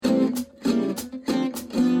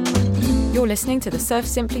You're listening to the Surf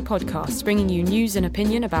Simply podcast, bringing you news and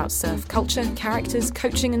opinion about surf culture, characters,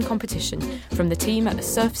 coaching and competition from the team at the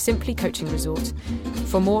Surf Simply Coaching Resort.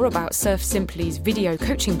 For more about Surf Simply's video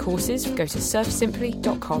coaching courses, go to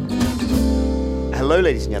surfsimply.com. Hello,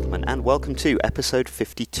 ladies and gentlemen, and welcome to episode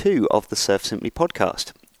 52 of the Surf Simply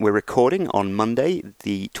podcast. We're recording on Monday,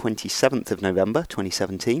 the 27th of November,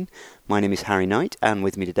 2017. My name is Harry Knight, and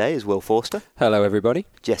with me today is Will Forster. Hello, everybody.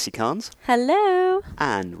 Jesse Carnes. Hello.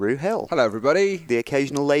 And Rue Hill. Hello, everybody. The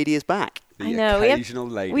occasional lady is back. I know.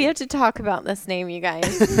 We have to talk about this name, you guys.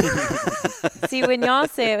 See, when y'all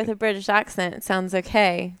say it with a British accent, it sounds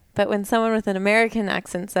okay. But when someone with an American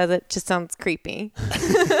accent says it, just sounds creepy.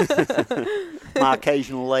 My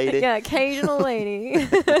occasional lady. Yeah, occasional lady.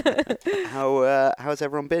 How's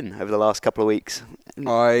everyone been over the last couple of weeks?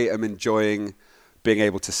 I am enjoying being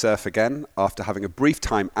able to surf again after having a brief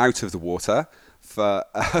time out of the water. For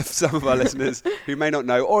some of our listeners who may not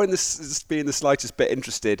know, or being the slightest bit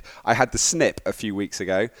interested, I had the Snip a few weeks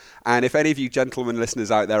ago. And if any of you gentlemen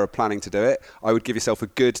listeners out there are planning to do it, I would give yourself a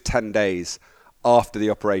good 10 days after the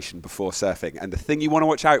operation before surfing. And the thing you want to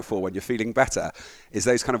watch out for when you're feeling better is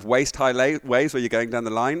those kind of waist-high waves where you're going down the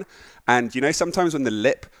line. And you know, sometimes when the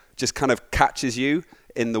lip just kind of catches you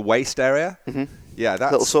in the waist area, yeah,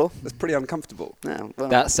 that's little sore. That's pretty uncomfortable. Yeah, well.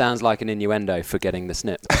 That sounds like an innuendo for getting the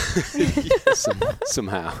snip.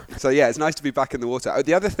 Somehow. So yeah, it's nice to be back in the water. Oh,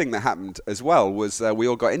 the other thing that happened as well was we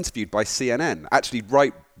all got interviewed by CNN, actually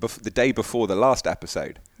right the day before the last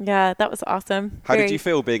episode. Yeah, that was awesome. How did you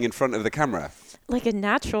feel being in front of the camera? Like a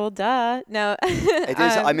natural, duh. No. It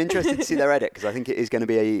is. I'm interested to see their edit because I think it is going to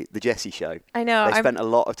be the Jessie show. I know. They spent a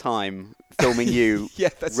lot of time filming you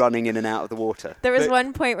running in and out of the water. There was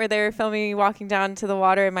one point where they were filming me walking down to the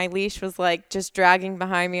water and my leash was like just dragging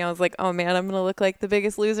behind me. I was like, oh man, I'm going to look like the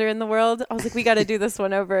biggest loser in the world. I was like, we got to do this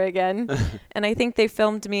one over again. And I think they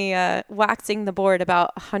filmed me waxing the board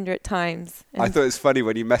about 100 times. I thought it was funny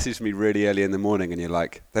when you messaged me really early in the morning and you're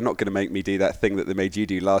like, they're not going to make me do that thing that they made you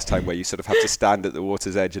do last time where you sort of have to stand at the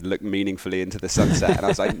water's edge and look meaningfully into the sunset. And I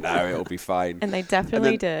was like, no, it'll be fine. And they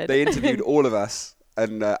definitely did. They interviewed all of us.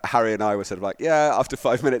 And Harry and I were sort of like, yeah, after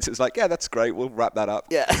 5 minutes, it was like, yeah, that's great. We'll wrap that up.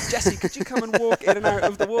 Yeah. Jesse, could you come and walk in and out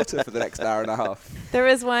of the water for the next hour and a half? There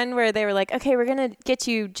was one where they were like, okay, we're going to get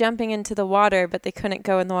you jumping into the water, but they couldn't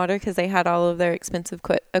go in the water because they had all of their expensive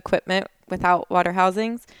equipment without water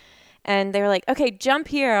housings. And they were like, okay, jump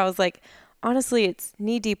here. I was like, honestly, it's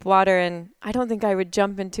knee-deep water, and I don't think I would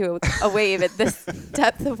jump into a wave at this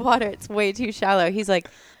depth of water. It's way too shallow. He's like,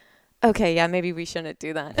 okay, yeah, maybe we shouldn't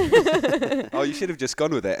do that. Oh, you should have just gone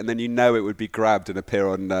with it, and then you know it would be grabbed and appear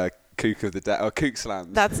on Kook of the Day or Kook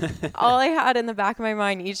Slams. That's all I had in the back of my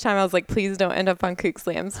mind. Each time I was like, please don't end up on Kook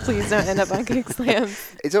Slams. Please don't end up on Kook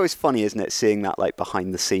Slams. It's always funny, isn't it, seeing that like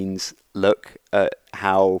behind the scenes look at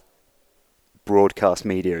how broadcast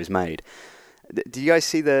media is made. Did you guys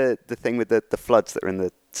see the thing with the floods that were in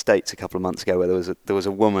the States a couple of months ago where there was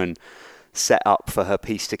a woman set up for her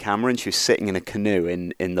piece to camera and she was sitting in a canoe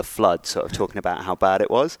in the flood sort of talking about how bad it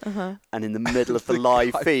was, and in the middle of the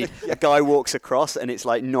live feed a guy walks across and it's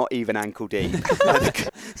like not even ankle deep.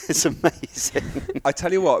 It's amazing. I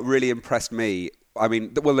tell you what really impressed me, I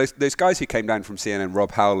mean, well, those guys who came down from CNN,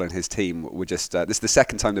 Rob Howell and his team, were just, this is the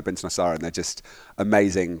second time they've been to Nosara, and they're just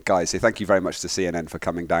amazing guys. So thank you very much to CNN for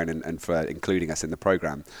coming down and for including us in the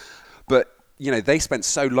program. But you know, they spent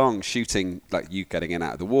so long shooting like you getting in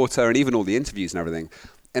out of the water and even all the interviews and everything.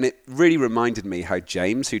 And it really reminded me how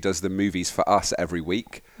James, who does the movies for us every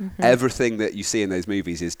week, everything that you see in those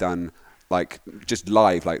movies is done like just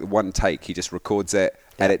live, like one take. He just records it,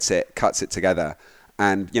 edits it, cuts it together.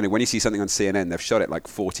 And, you know, when you see something on CNN, they've shot it like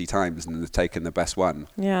 40 times and they've taken the best one.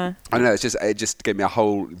 Yeah. I don't know, it just gave me a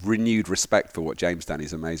whole renewed respect for what James done.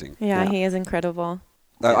 He's amazing. Yeah, he is incredible.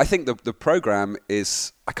 I think the program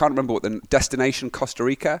is, I can't remember what the destination Costa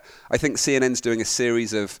Rica. I think CNN's doing a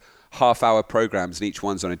series of half-hour programs and each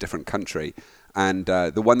one's on a different country. And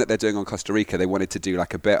the one that they're doing on Costa Rica, they wanted to do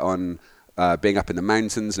like a bit on being up in the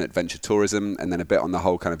mountains and adventure tourism, and then a bit on the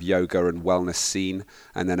whole kind of yoga and wellness scene,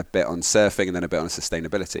 and then a bit on surfing, and then a bit on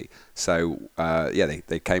sustainability. So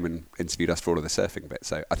they came and interviewed us for all of the surfing bit.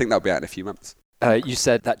 So I think that'll be out in a few months. You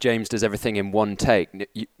said that James does everything in one take.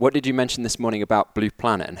 What did you mention this morning about Blue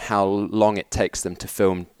Planet and how long it takes them to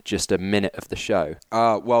film just a minute of the show?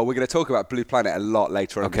 Well, we're going to talk about Blue Planet a lot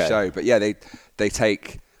later on in the show. But yeah, they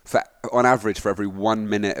take, on average, for every 1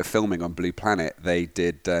 minute of filming on Blue Planet, they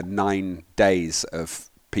did 9 days of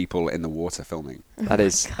people in the water filming. That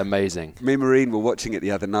is amazing. Me and Maureen were watching it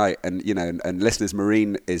the other night, and and listeners,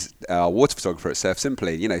 Maureen is our water photographer at Surf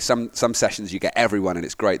Simply. Some sessions you get everyone and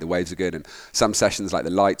it's great, the waves are good, and some sessions like the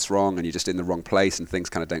light's wrong and you're just in the wrong place and things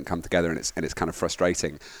kind of don't come together, and it's kind of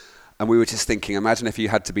frustrating. And we were just thinking, imagine if you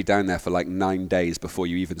had to be down there for like 9 days before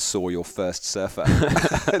you even saw your first surfer.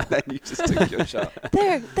 And then you just took your shot.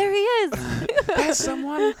 There he is. There's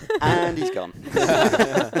someone. And he's gone.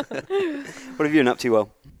 What have you been up to,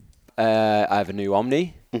 Will? I have a new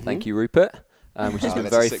Omni. Thank you, Rupert, which has been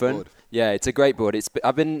very fun. Board. Yeah, it's a great board.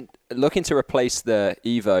 I've been looking to replace the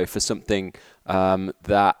Evo for something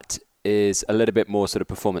that is a little bit more sort of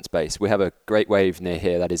performance-based. We have a great wave near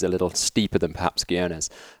here that is a little steeper than perhaps Guiona's.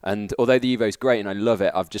 And although the Evo is great and I love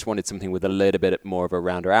it, I've just wanted something with a little bit more of a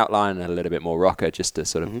rounder outline and a little bit more rocker, just to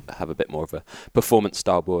sort of have a bit more of a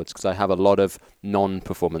performance-style boards, because I have a lot of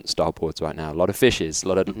non-performance style boards right now, a lot of fishes, a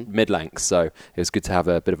lot of mid-lengths, so it was good to have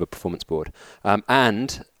a bit of a performance board.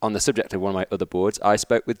 And on the subject of one of my other boards, I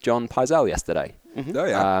spoke with John Pizell yesterday. Oh,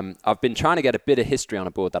 yeah. I've been trying to get a bit of history on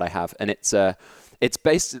a board that I have, and it's a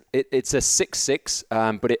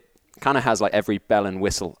 6.6, but it kind of has like every bell and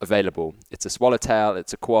whistle available. It's a swallowtail,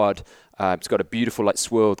 it's a quad, it's got a beautiful like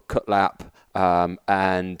swirled cut lap,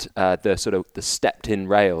 and the sort of the stepped in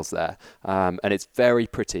rails there, and it's very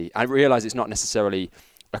pretty. I realise it's not necessarily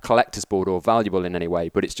a collector's board or valuable in any way,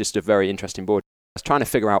 but it's just a very interesting board. I was trying to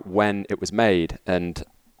figure out when it was made, and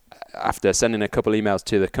after sending a couple emails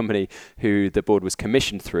to the company who the board was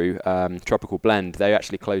commissioned through, Tropical Blend, they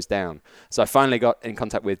actually closed down. So I finally got in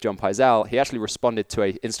contact with John Pizell. He actually responded to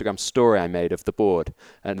a Instagram story I made of the board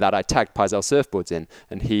and that I tagged Pizell Surfboards in,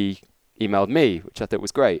 and he emailed me, which I thought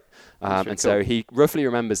was great. So he roughly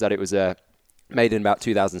remembers that it was made in about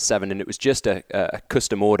 2007, and it was just a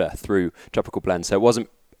custom order through Tropical Blend. So it wasn't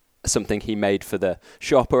something he made for the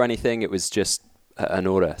shop or anything. It was just an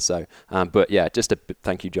order. So, but yeah, just a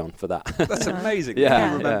thank you, John, for that. That's amazing.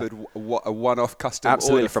 Yeah, you remembered a one-off custom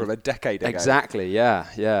Absolutely, order from a decade ago. Exactly.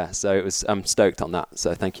 Yeah. So it was. I'm stoked on that.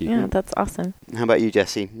 So thank you. Yeah, that's awesome. How about you,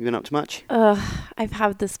 Jessie? You been up to much? I've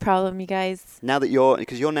had this problem, you guys. Now that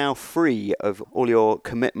because you're now free of all your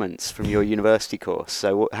commitments from your university course,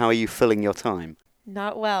 so how are you filling your time?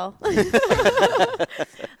 Not well.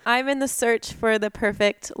 I'm in the search for the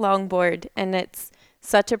perfect longboard, and it's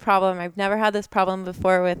such a problem. I've never had this problem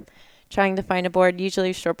before with trying to find a board.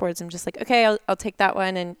 Usually shortboards, I'm just like, okay, I'll take that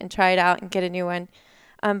one and try it out and get a new one.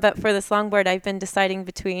 But for this longboard, I've been deciding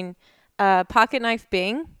between Pocket Knife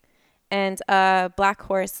Bing and Black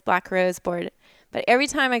Horse Black Rose board. But every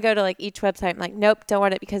time I go to like each website, I'm like, nope, don't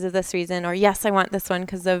want it because of this reason, or yes, I want this one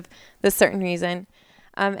because of this certain reason.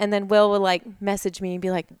 And then Will like message me and be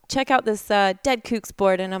like, check out this Dead Kooks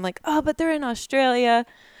board, and I'm like, oh, but they're in Australia.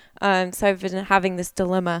 So I've been having this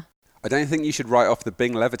dilemma. I don't think you should write off the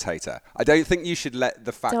Bing Levitator. I don't think you should let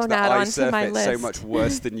the fact that I surf it so much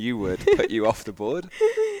worse than you would put you off the board.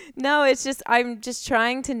 No, it's just I'm just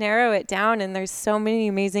trying to narrow it down, and there's so many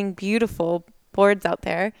amazing, beautiful boards out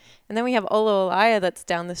there. And then we have Olo Olaya that's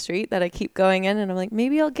down the street that I keep going in, and I'm like,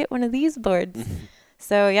 maybe I'll get one of these boards.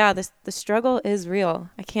 So yeah, the struggle is real.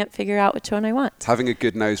 I can't figure out which one I want. Having a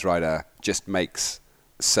good nose rider just makes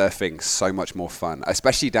surfing so much more fun,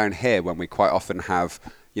 especially down here when we quite often have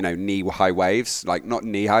knee-high waves, like not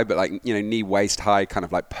knee-high, but like knee waist-high, kind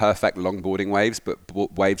of like perfect longboarding waves, but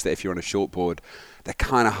waves that if you're on a shortboard, they're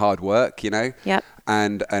kind of hard work, Yep.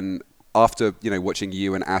 And after watching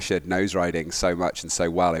you and Asher nose riding so much and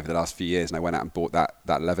so well over the last few years, and I went out and bought that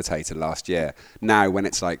Levitator last year. Now when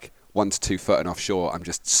it's like 1 to 2 foot and offshore, I'm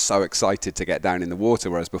just so excited to get down in the water,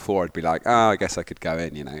 whereas before I'd be like, I guess I could go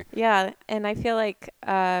in, Yeah, and I feel like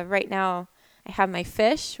right now I have my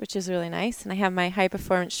fish, which is really nice, and I have my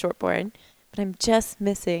high-performance shortboard, but I'm just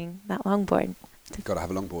missing that longboard. Got to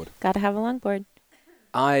have a longboard. Got to have a longboard.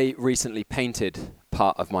 I recently painted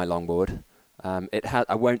part of my longboard. It has,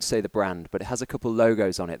 I won't say the brand, but it has a couple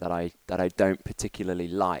logos on it that I don't particularly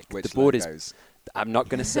like. Which the board logos? I'm not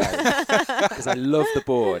going to say because I love the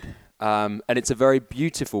board, and it's a very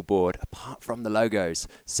beautiful board apart from the logos.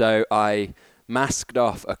 So I masked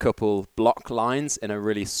off a couple block lines in a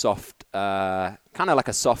really soft, kind of like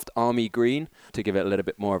a soft army green to give it a little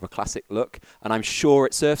bit more of a classic look, and I'm sure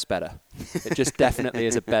it surfs better. It just definitely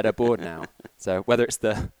is a better board now. So whether it's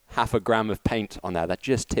the 0.5 gram of paint on there that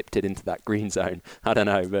just tipped it into that green zone, I don't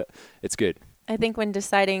know, but it's good. I think when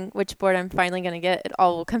deciding which board I'm finally going to get, it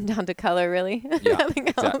all will come down to color, really. Yeah, Nothing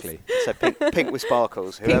exactly. else. So pink with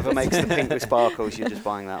sparkles. Whoever makes the pink with sparkles, you're just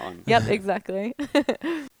buying that one. Yep, exactly.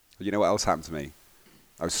 You know what else happened to me?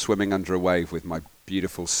 I was swimming under a wave with my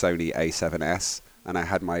beautiful Sony A7S, and I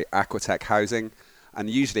had my Aquatech housing, And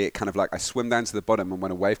usually it kind of like I swim down to the bottom, and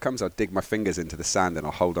when a wave comes, I'll dig my fingers into the sand and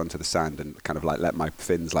I'll hold onto the sand and kind of like let my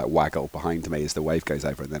fins like waggle behind me as the wave goes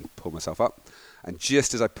over, and then pull myself up. And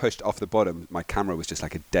just as I pushed off the bottom, my camera was just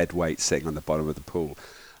like a dead weight sitting on the bottom of the pool.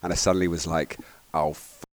 And I suddenly was like, oh,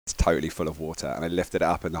 it's totally full of water. And I lifted it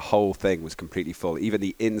up and the whole thing was completely full. Even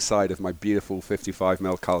the inside of my beautiful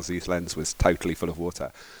 55mm Carl Zeiss lens was totally full of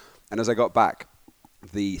water. And as I got back,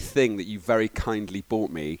 the thing that you very kindly bought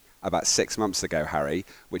me about 6 months ago, Harry,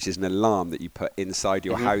 which is an alarm that you put inside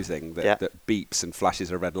your housing that beeps and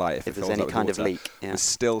flashes a red light if there's any kind of leak. Yeah. Was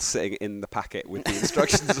still sitting in the packet with the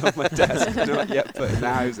instructions on my desk, not yet put in the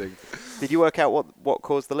housing. Did you work out what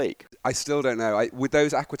caused the leak? I still don't know. With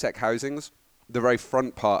those Aquatech housings, the very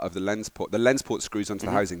front part of the lens port screws onto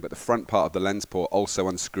the housing, but the front part of the lens port also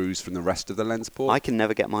unscrews from the rest of the lens port. I can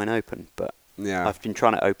never get mine open, but I've been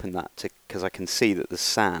trying to open that because I can see that there's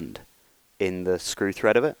sand in the screw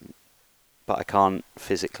thread of it, but I can't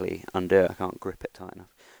physically undo it. I can't grip it tight enough.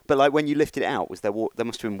 But like when you lifted it out, was there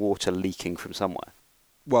must have been water leaking from somewhere?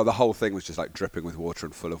 Well, the whole thing was just like dripping with water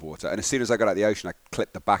and full of water. And as soon as I got out of the ocean, I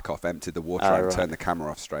clipped the back off, emptied the water out, and turned the camera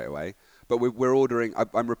off straight away. But we're ordering.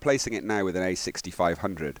 I'm replacing it now with an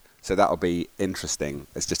A6500, so that'll be interesting.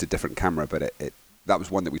 It's just a different camera, but that was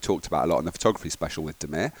one that we talked about a lot on the photography special with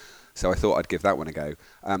Demir. So I thought I'd give that one a go.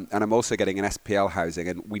 And I'm also getting an SPL housing,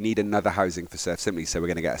 and we need another housing for Surf Simply, so we're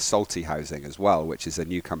going to get a Salty housing as well, which is a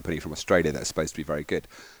new company from Australia that's supposed to be very good.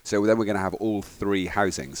 So then we're going to have all 3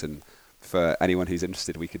 housings, and for anyone who's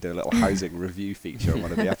interested, we could do a little housing review feature on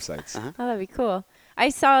one of the episodes. Oh, that'd be cool.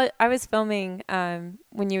 I was filming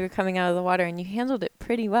when you were coming out of the water, and you handled it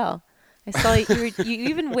pretty well. I saw you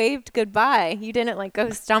even waved goodbye. You didn't like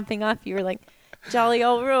go stomping off. You were like jolly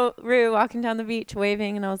old Roo walking down the beach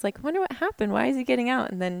waving, and I was like, I wonder what happened. Why is he getting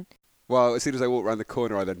out? And then, well, as soon as I walked around the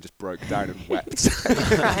corner, I then just broke down and wept.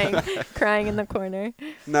 crying in the corner.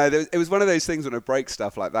 No, it was one of those things when I break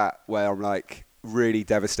stuff like that where I'm like really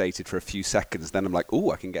devastated for a few seconds. Then I'm like, oh,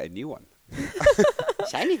 I can get a new one.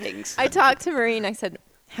 Shiny things. I talked to Maureen. I said,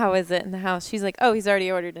 how is it in the house? She's like, oh, he's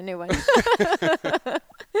already ordered a new one.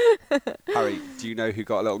 Harry, do you know who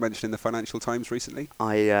got a little mention in the Financial Times recently?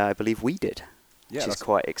 I believe we did. Yeah, which is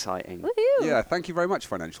quite exciting. Woohoo. Yeah, thank you very much,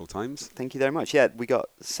 Financial Times. Thank you very much. Yeah, we got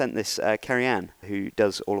sent this. Kerry Ann, who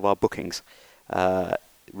does all of our bookings,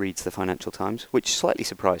 reads the Financial Times, which slightly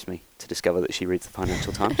surprised me to discover that she reads the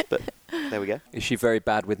Financial Times, but there we go. Is she very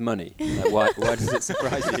bad with money? Like, why does it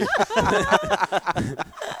surprise you?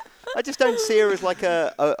 I just don't see her as like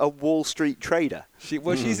a Wall Street trader.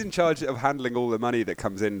 She's in charge of handling all the money that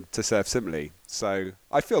comes in to Surf Simply. So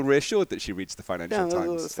I feel reassured that she reads the Financial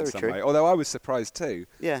Times in some way. Although I was surprised too.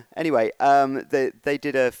 Yeah. Anyway, they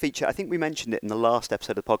did a feature. I think we mentioned it in the last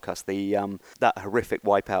episode of the podcast. That horrific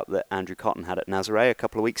wipeout that Andrew Cotton had at Nazaré a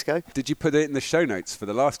couple of weeks ago. Did you put it in the show notes for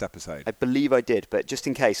the last episode? I believe I did, but just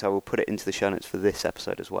in case, I will put it into the show notes for this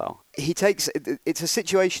episode as well. It's a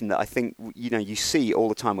situation that I think you see all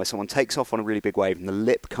the time where someone takes off on a really big wave and the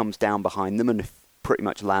lip comes down behind them and pretty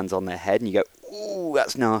much lands on their head, and you go, ooh,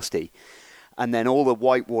 that's nasty. And then all the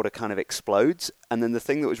white water kind of explodes. And then the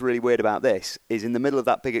thing that was really weird about this is in the middle of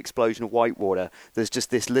that big explosion of white water, there's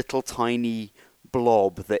just this little tiny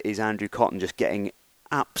blob that is Andrew Cotton just getting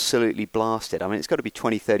absolutely blasted. I mean, it's got to be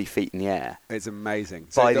 20, 30 feet in the air. It's amazing.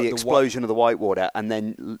 By the explosion of the white water, and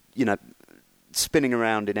then, spinning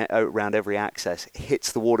around around every axis,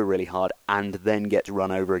 hits the water really hard, and then gets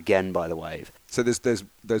run over again by the wave. So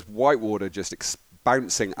there's white water just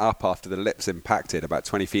bouncing up after the lips impacted about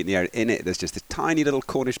 20 feet in the air. In it, there's just this tiny little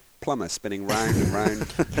Cornish plumber spinning round and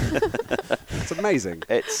round. It's amazing.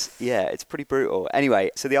 It's pretty brutal.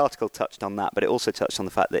 Anyway, so the article touched on that, but it also touched on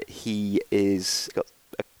the fact that he is got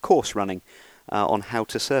a course running on how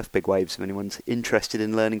to surf big waves, if anyone's interested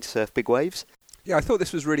in learning to surf big waves. Yeah, I thought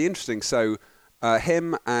this was really interesting. So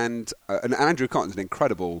him and Andrew Cotton's an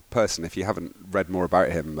incredible person. If you haven't read more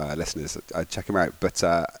about him, listeners, check him out. But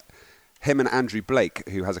him and Andrew Blake,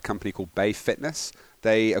 who has a company called Bay Fitness,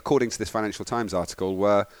 they, according to this Financial Times article,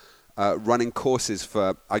 were running courses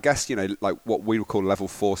for, I guess, like what we would call level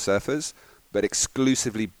 4 surfers, but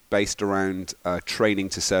exclusively based around training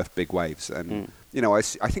to surf big waves. And, I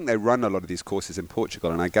think they run a lot of these courses in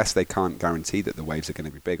Portugal, and I guess they can't guarantee that the waves are going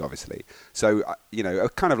to be big, obviously. So,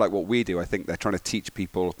 kind of like what we do, I think they're trying to teach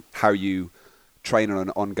people how you train on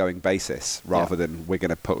an ongoing basis rather than we're going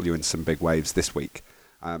to put you in some big waves this week.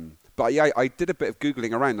 But yeah, I did a bit of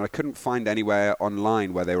Googling around and I couldn't find anywhere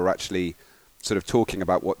online where they were actually sort of talking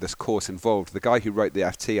about what this course involved. The guy who wrote the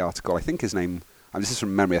FT article, I think his name, this is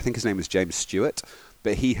from memory, I think his name was James Stewart,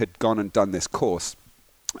 but he had gone and done this course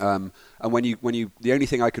And when you, the only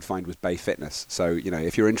thing I could find was Bay Fitness. So,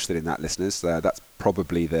 if you're interested in that, listeners, that's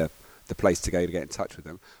probably the place to go to get in touch with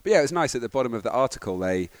them. But yeah, it was nice. At the bottom of the article,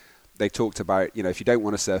 they talked about, if you don't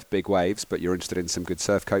want to surf big waves, but you're interested in some good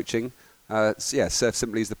surf coaching, Surf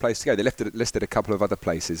Simply is the place to go. They listed a couple of other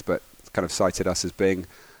places, but kind of cited us as being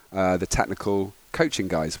the technical coaching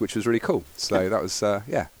guys, which was really cool. So that was,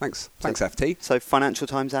 thanks. Thanks, FT. So Financial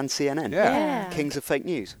Times and CNN. Yeah. Kings of fake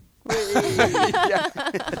news.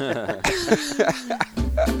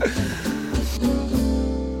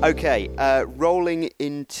 Okay, rolling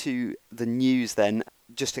into the news then.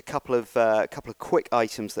 Just a couple of quick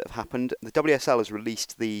items that have happened. The WSL has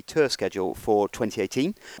released the tour schedule for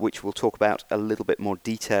 2018, which we'll talk about a little bit more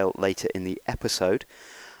detail later in the episode.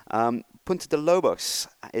 Punta de Lobos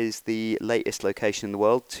is the latest location in the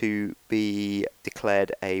world to be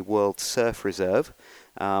declared a World Surf Reserve.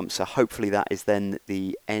 So hopefully that is then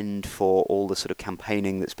the end for all the sort of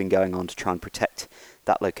campaigning that's been going on to try and protect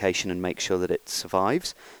that location and make sure that it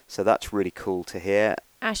survives. So that's really cool to hear.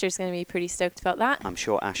 Asher's going to be pretty stoked about that. I'm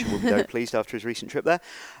sure Asher will be very pleased after his recent trip there.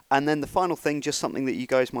 And then the final thing, just something that you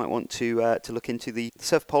guys might want to look into. The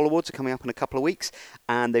Surf Pole Awards are coming up in a couple of weeks,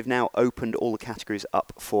 and they've now opened all the categories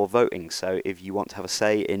up for voting. So if you want to have a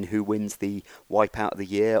say in who wins the Wipeout of the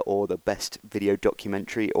Year or the Best Video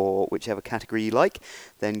Documentary or whichever category you like,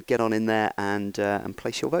 then get on in there and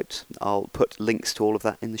place your votes. I'll put links to all of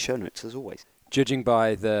that in the show notes, as always. Judging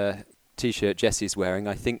by the T-shirt Jessie's wearing,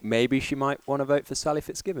 I think maybe she might want to vote for Sally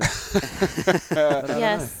Fitzgibbon.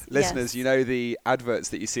 Yes. Listeners, you know the adverts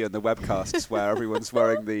that you see on the webcasts where everyone's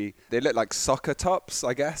wearing they look like soccer tops,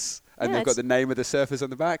 I guess, and they've got the name of the surfers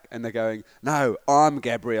on the back, and they're going, "No, I'm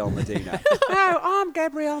Gabrielle Medina." "No, I'm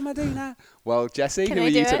Gabrielle Medina." Well, Jessie, who are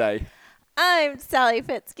you today? I'm Sally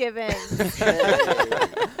Fitzgibbon.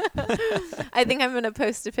 I think I'm going to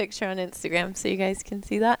post a picture on Instagram so you guys can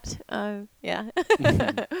see that.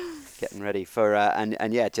 Getting ready for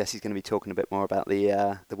Jessie's going to be talking a bit more about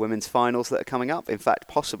the women's finals that are coming up. In fact,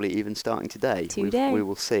 possibly even starting today. We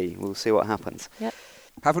will see. We'll see what happens. Yep.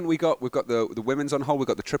 Haven't we've got the women's on hold. We've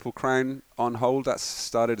got the Triple Crown on hold. That's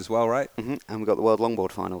started as well, right? Mm-hmm. And we've got the World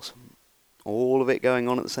Longboard finals. All of it going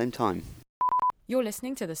on at the same time. You're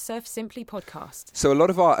listening to the Surf Simply podcast. So a lot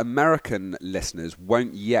of our American listeners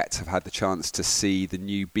won't yet have had the chance to see the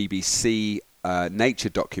new BBC nature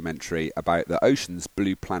documentary about the ocean's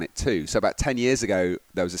Blue Planet 2. So about 10 years ago,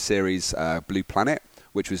 there was a series, Blue Planet,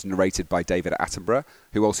 which was narrated by David Attenborough,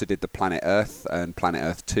 who also did the Planet Earth and Planet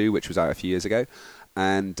Earth 2, which was out a few years ago.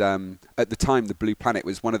 And at the time, the Blue Planet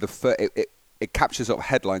was one of the first... It captures sort of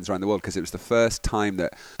headlines around the world because it was the first time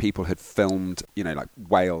that people had filmed, like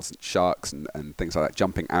whales and sharks and things like that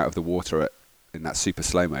jumping out of the water in that super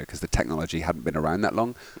slow-mo because the technology hadn't been around that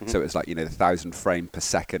long. Mm-hmm. So it was like, 1,000 frame per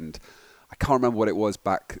second. I can't remember what it was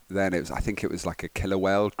back then. I think it was like a killer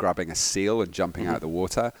whale grabbing a seal and jumping out of the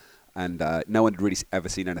water. And no one had really ever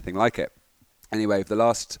seen anything like it. Anyway, for the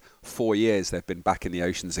last 4 years, they've been back in the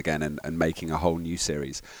oceans again and making a whole new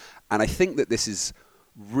series. And I think that this is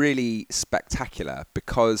really spectacular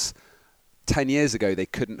because 10 years ago they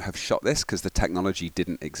couldn't have shot this because the technology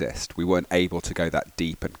didn't exist. We weren't able to go that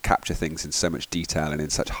deep and capture things in so much detail and in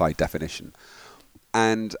such high definition.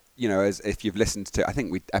 And, as if you've listened to, I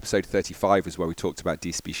think episode 35 was where we talked about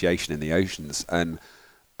despeciation in the oceans. And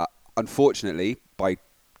unfortunately, by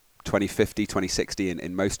 2050, 2060,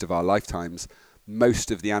 in most of our lifetimes,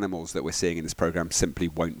 most of the animals that we're seeing in this program simply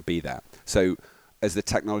won't be there. So as the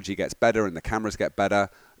technology gets better and the cameras get better,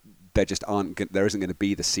 there isn't going to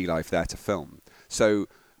be the sea life there to film. So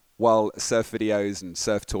while surf videos and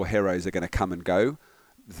surf tour heroes are going to come and go,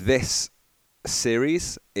 this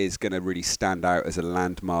series is going to really stand out as a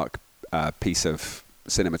landmark piece of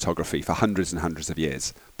cinematography for hundreds and hundreds of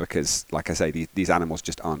years because, like I say, these animals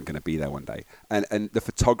just aren't going to be there one day. And the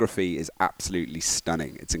photography is absolutely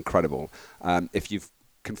stunning. It's incredible. If you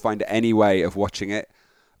can find any way of watching it,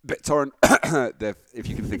 BitTorrent, if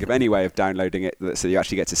you can think of any way of downloading it so you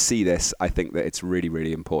actually get to see this, I think that it's really,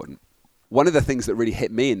 really important. One of the things that really hit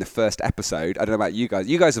me in the first episode, I don't know about you guys.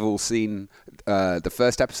 You guys have all seen the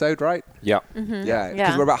first episode, right? Yeah. Mm-hmm. Yeah,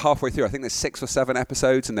 because we're about halfway through. I think there's 6 or 7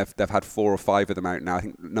 episodes, and they've had 4 or 5 of them out now. I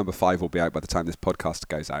think number 5 will be out by the time this podcast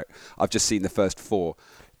goes out. I've just seen the first 4.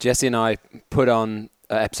 Jessie and I put on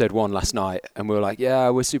episode 1 last night, and we were like, yeah,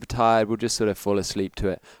 we're super tired, we'll just sort of fall asleep to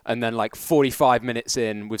it. And then 45 minutes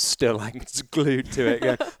in, we're still glued to it,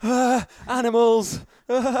 going, animals.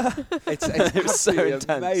 It's so intense.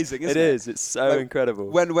 Amazing, isn't it? It is. It's so incredible.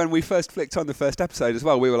 When we first flicked on the first episode as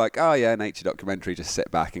well, we were like, oh yeah, nature documentary, just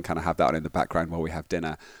sit back and kind of have that on in the background while we have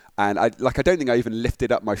dinner. And I don't think I even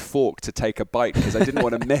lifted up my fork to take a bite because I didn't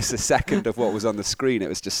want to miss a second of what was on the screen. It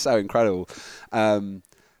was just so incredible.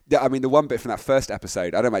 Yeah, I mean, the one bit from that first episode,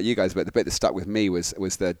 I don't know about you guys, but the bit that stuck with me was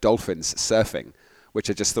the dolphins surfing, which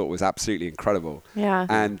I just thought was absolutely incredible. Yeah.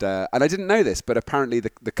 And I didn't know this, but apparently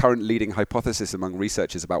the current leading hypothesis among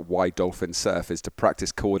researchers about why dolphins surf is to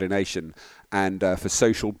practice coordination and for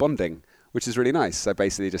social bonding, which is really nice. So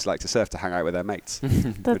basically just like to surf to hang out with their mates.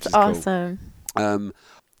 That's awesome. Cool.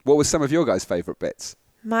 What was some of your guys' favourite bits?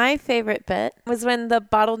 My favorite bit was when the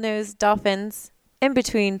bottlenose dolphins, in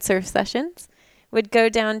between surf sessions, would go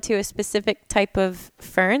down to a specific type of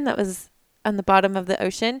fern that was on the bottom of the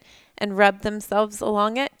ocean and rub themselves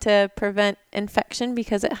along it to prevent infection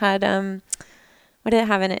because it had, what did it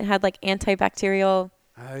have in it? It had like antibacterial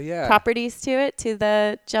properties to it, to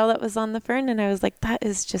the gel that was on the fern. And I was like, that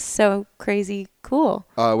is just so crazy cool.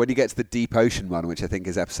 When you get to the deep ocean one, which I think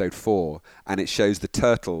is episode 4, and it shows the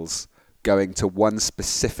turtles going to one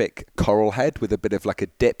specific coral head with a bit of like a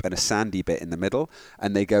dip and a sandy bit in the middle,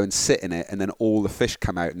 and they go and sit in it, and then all the fish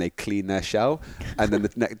come out and they clean their shell, and then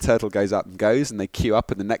the next turtle goes up and goes, and they queue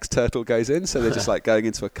up, and the next turtle goes in, so they're just like going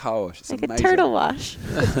into a car wash. It's like amazing. A turtle wash.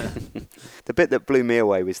 The bit that blew me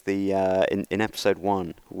away was the in episode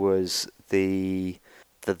 1 was the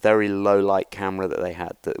very low light camera that they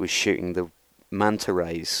had that was shooting the manta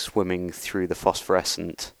rays swimming through the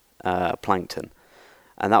phosphorescent plankton.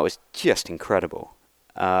 And that was just incredible.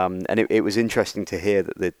 And it was interesting to hear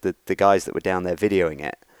that the guys that were down there videoing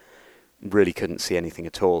it really couldn't see anything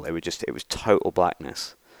at all. It was total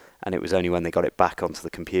blackness. And it was only when they got it back onto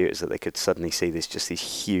the computers that they could suddenly see these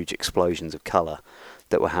huge explosions of colour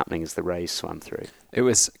that were happening as the rays swam through. It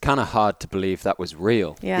was kind of hard to believe that was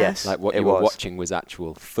real. Yeah. Yes, like what you were watching was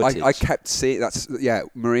actual footage. I kept seeing,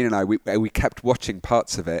 Maureen and I, we kept watching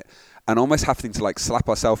parts of it, and almost having to like slap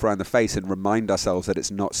ourselves around the face and remind ourselves that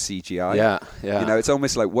it's not CGI. Yeah. You know, it's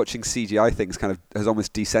almost like watching CGI things kind of has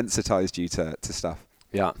almost desensitized you to stuff.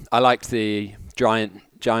 Yeah, I liked the giant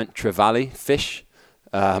trevally fish.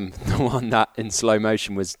 The one that in slow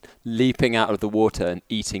motion was leaping out of the water and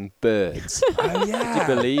eating birds. Oh yeah! Did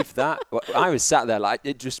you believe that? Well, I was sat there like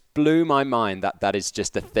it just blew my mind that is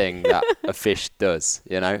just a thing that a fish does.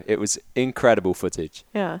 You know, it was incredible footage.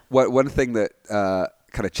 Yeah. One thing that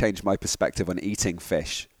kind of changed my perspective on eating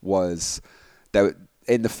fish was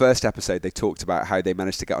in the first episode they talked about how they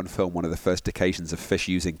managed to get on film one of the first occasions of fish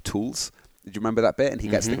using tools. Did you remember that bit? And he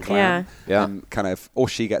gets the clam, or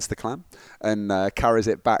she gets the clam, and carries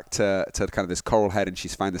it back to kind of this coral head, and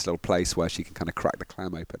she's found this little place where she can kind of crack the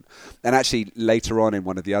clam open. And actually, later on in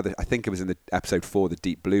one of the other, I think it was in the episode 4, the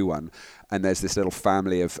deep blue one, and there's this little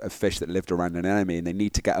family of fish that lived around an enemy, and they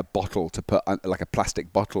need to get a bottle to put, like a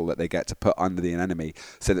plastic bottle that they get to put under the enemy,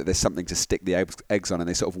 so that there's something to stick the eggs on, and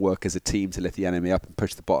they sort of work as a team to lift the enemy up and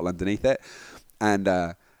push the bottle underneath it.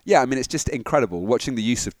 And yeah, I mean, it's just incredible. Watching the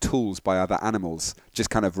use of tools by other animals just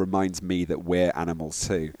kind of reminds me that we're animals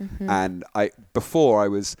too. Mm-hmm. And before I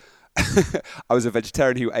was I was a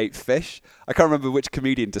vegetarian who ate fish. I can't remember which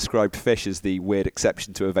comedian described fish as the weird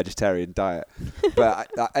exception to a vegetarian diet. But,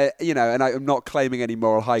 you know, and I'm not claiming any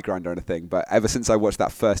moral high ground or anything, but ever since I watched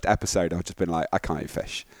that first episode, I've just been like, I can't eat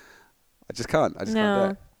fish. I just can't. I just can't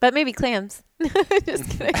do it. But maybe clams. Just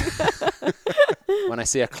kidding. When I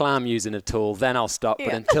see a clam using a tool, then I'll stop. Yeah.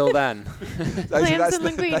 But until then, clams and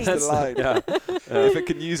linguines. That's the line. Yeah. If it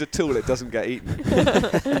can use a tool, it doesn't get eaten.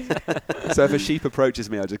 So if a sheep approaches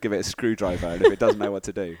me, I'll just give it a screwdriver, and if it doesn't know what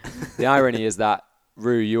to do. The irony is that,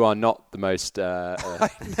 Rue, you are not the most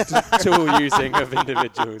tool-using of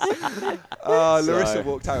individuals. Larissa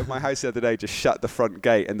walked out of my house the other day, just shut the front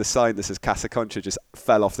gate, and the sign that says Casa Concha just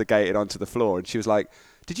fell off the gate and onto the floor, and she was like,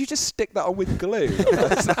 did you just stick that on with glue?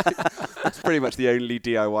 That's pretty much the only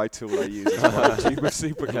DIY tool I use. Is my tube of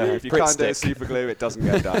super glue. If you can't do super glue, it doesn't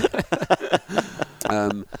get done.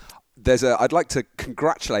 I'd like to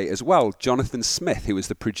congratulate as well Jonathan Smith, who was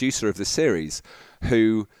the producer of the series,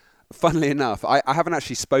 who, funnily enough, I haven't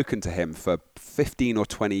actually spoken to him for 15 or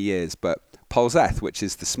 20 years, but Polzeth, which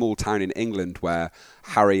is the small town in England where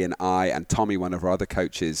Harry and I and Tommy, one of our other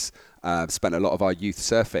coaches, spent a lot of our youth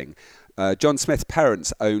surfing. John Smith's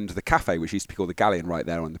parents owned the cafe, which used to be called the Galleon, right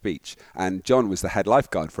there on the beach. And John was the head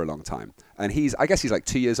lifeguard for a long time. And I guess he's like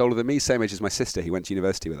 2 years older than me, same age as my sister. He went to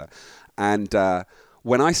university with her. And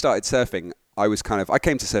when I started surfing, I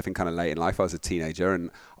came to surfing kind of late in life. I was a teenager,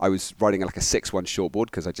 and I was riding like a 6'1" shortboard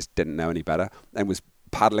because I just didn't know any better, and was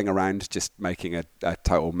paddling around, just making a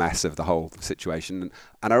total mess of the whole situation.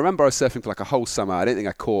 And I remember I was surfing for like a whole summer. I don't think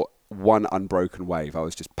I caught one unbroken wave. I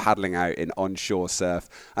was just paddling out in onshore surf,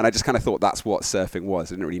 and I just kind of thought that's what surfing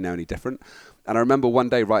was. I didn't really know any different. And I remember one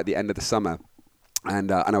day right at the end of the summer,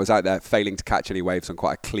 And I was out there failing to catch any waves on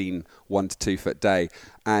quite a clean 1 to 2 foot day.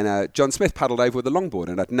 And John Smith paddled over with a longboard,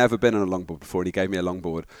 and I'd never been on a longboard before, and he gave me a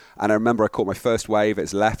longboard. And I remember I caught my first wave,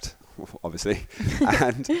 it's left, obviously.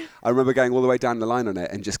 And I remember going all the way down the line on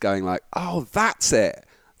it and just going like, oh, that's it.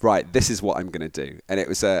 Right, this is what I'm going to do. And it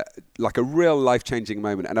was like a real life-changing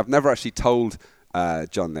moment. And I've never actually told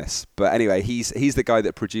John this, but anyway, he's the guy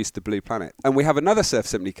that produced the Blue Planet, and we have another Surf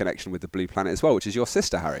Simply connection with the Blue Planet as well, which is your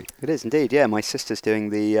sister, Harry. It is indeed, yeah. My sister's doing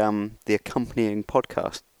the accompanying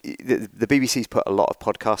podcast. The BBC's put a lot of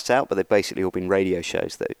podcasts out, but they've basically all been radio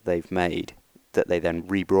shows that they've made that they then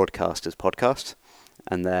rebroadcast as podcasts,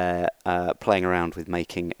 and they're playing around with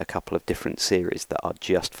making a couple of different series that are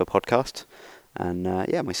just for podcasts. And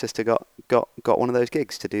my sister got one of those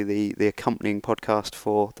gigs to do the accompanying podcast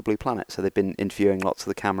for the Blue Planet. So they've been interviewing lots of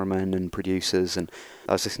the cameramen and producers. And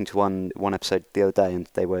I was listening to one episode the other day, and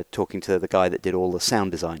they were talking to the guy that did all the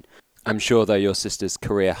sound design. I'm sure, though, your sister's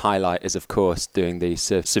career highlight is, of course, doing the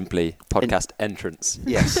Surf Simply podcast entrance.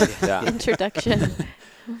 Yes. Yeah. Introduction.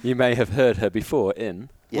 You may have heard her before in...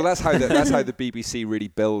 Well, that's how the BBC really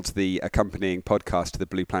builds the accompanying podcast to the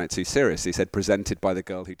Blue Planet 2 series. He said presented by the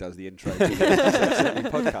girl who does the intro to the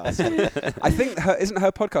podcast. I think isn't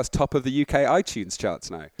her podcast top of the UK iTunes charts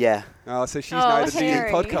now? Yeah. Oh, so she's now the leading Harry.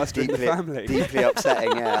 podcaster in the family. Deeply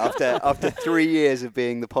upsetting, yeah. After 3 years of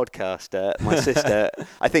being the podcaster, my sister,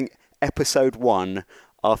 I think episode 1,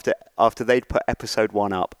 after they'd put episode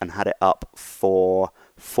 1 up and had it up for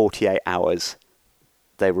 48 hours,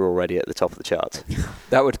 they were already at the top of the charts.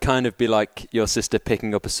 That would kind of be like your sister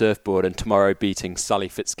picking up a surfboard and tomorrow beating Sally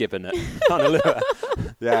Fitzgibbon at Honolulu.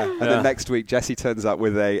 Yeah, and then next week Jessie turns up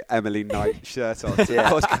with a Emily Knight shirt on to the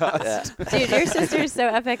podcast. Yeah. Dude, your sister's so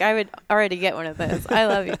epic. I would already get one of those. I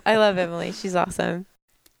love you. I love Emily. She's awesome.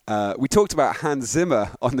 We talked about Hans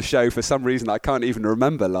Zimmer on the show for some reason I can't even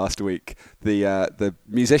remember last week, the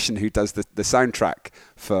musician who does the soundtrack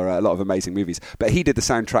for a lot of amazing movies. But he did the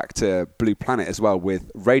soundtrack to Blue Planet as well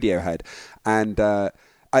with Radiohead. And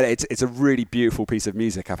it's a really beautiful piece of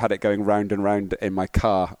music. I've had it going round and round in my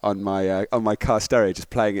car on my car stereo, just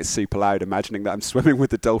playing it super loud, imagining that I'm swimming with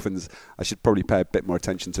the dolphins. I should probably pay a bit more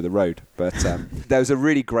attention to the road. But there was a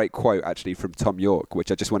really great quote actually from Tom York,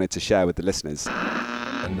 which I just wanted to share with the listeners.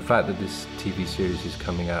 And the fact that this TV series is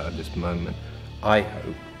coming out at this moment, I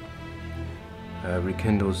hope,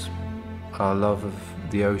 rekindles our love of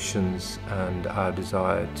the oceans and our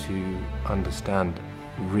desire to understand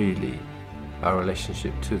really our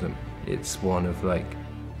relationship to them. It's one of like,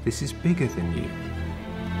 this is bigger than you.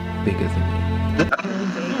 Bigger than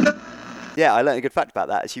you. Yeah, I learned a good fact about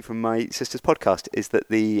that actually from my sister's podcast, is that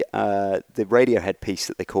the Radiohead piece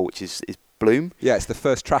that they call, which is Bloom. Yeah, it's the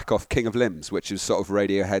first track off King of Limbs, which is sort of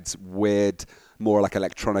Radiohead's weird, more like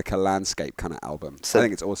electronica landscape kind of album. So I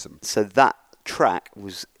think it's awesome. So that track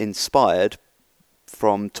was inspired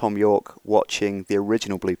from Tom York watching the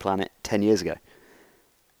original Blue Planet 10 years ago.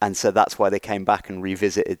 And so that's why they came back and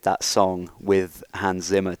revisited that song with Hans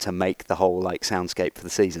Zimmer to make the whole like soundscape for the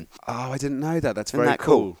season. Oh, I didn't know that. That's Isn't very that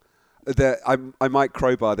cool? I might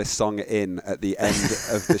crowbar this song in at the end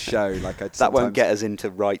of the show. That won't get us into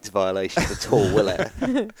rights violations at all, will it?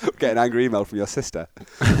 Get an angry email from your sister.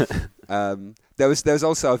 There was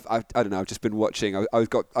also I don't know. I've just been watching. I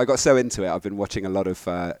got so into it. I've been watching a lot of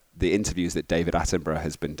the interviews that David Attenborough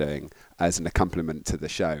has been doing as an accompaniment to the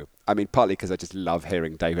show. I mean, partly because I just love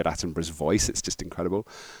hearing David Attenborough's voice. It's just incredible.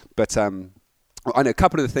 But I know a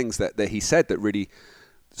couple of the things that he said that really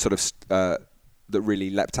sort of that really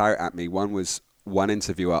leapt out at me. One was one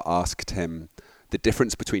interviewer asked him the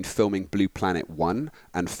difference between filming Blue Planet 1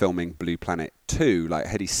 and filming Blue Planet 2. Like,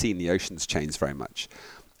 had he seen the oceans change very much?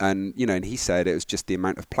 And, and he said it was just the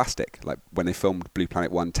amount of plastic. Like, when they filmed Blue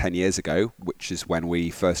Planet 1 10 years ago, which is when we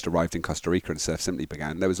first arrived in Costa Rica and Surf Simply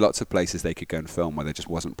began, there was lots of places they could go and film where there just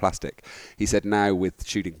wasn't plastic. He said now with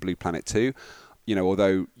shooting Blue Planet 2,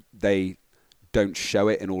 although they don't show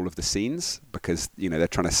it in all of the scenes because, they're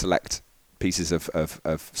trying to select pieces of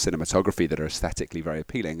cinematography that are aesthetically very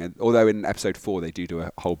appealing. And although in episode 4 they do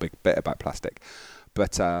a whole big bit about plastic.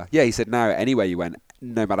 But he said now anywhere you went,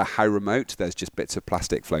 no matter how remote, there's just bits of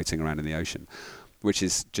plastic floating around in the ocean, which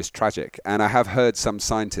is just tragic. And I have heard some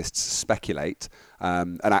scientists speculate,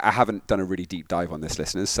 and I haven't done a really deep dive on this,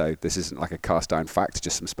 listeners, so this isn't like a cast down fact,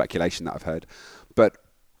 just some speculation that I've heard. But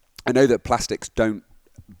I know that plastics don't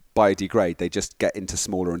biodegrade, they just get into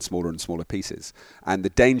smaller and smaller and smaller pieces. And the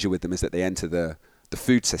danger with them is that they enter the the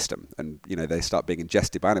food system, and they start being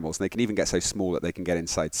ingested by animals, and they can even get so small that they can get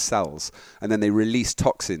inside cells, and then they release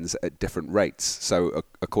toxins at different rates. So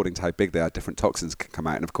according to how big they are, different toxins can come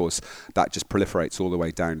out, and of course that just proliferates all the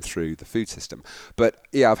way down through the food system. But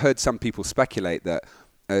yeah, I've heard some people speculate that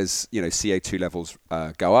as CO2 levels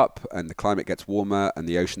go up and the climate gets warmer and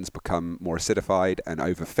the oceans become more acidified and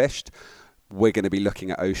overfished, we're going to be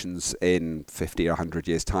looking at oceans in 50 or 100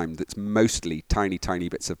 years' time that's mostly tiny, tiny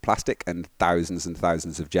bits of plastic and thousands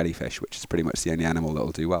of jellyfish, which is pretty much the only animal that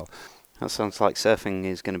will do well. That sounds like surfing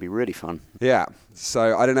is going to be really fun. Yeah.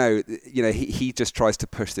 So I don't know, he just tries to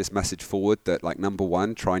push this message forward that, like, number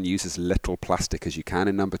one, try and use as little plastic as you can,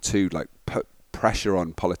 and number two, like, put pressure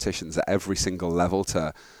on politicians at every single level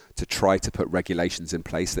to try to put regulations in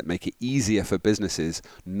place that make it easier for businesses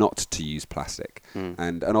not to use plastic,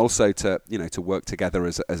 and also to work together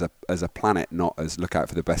as a planet, not as look out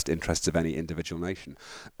for the best interests of any individual nation.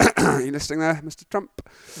 Are you listening there, Mr. Trump?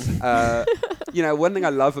 One thing I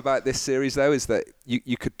love about this series, though, is that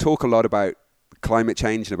you could talk a lot about climate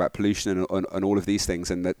change and about pollution and all of these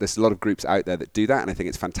things, and that there's a lot of groups out there that do that, and I think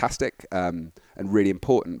it's fantastic and really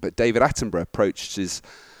important. But David Attenborough approaches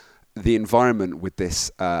the environment with this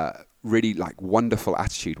really like wonderful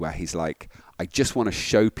attitude where he's like, I just want to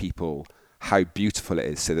show people how beautiful it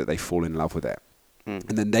is so that they fall in love with it.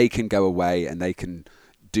 And then they can go away and they can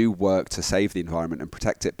do work to save the environment and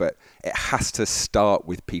protect it, but it has to start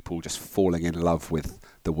with people just falling in love with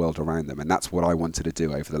the world around them. And that's what I wanted to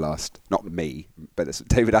do over the last, not me, but that's what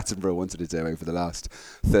David Attenborough wanted to do over the last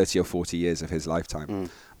 30 or 40 years of his lifetime.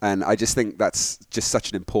 And I just think that's just such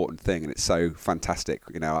an important thing, and it's so fantastic.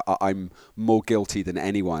 I'm more guilty than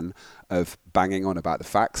anyone of banging on about the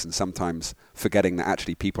facts and sometimes forgetting that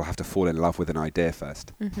actually people have to fall in love with an idea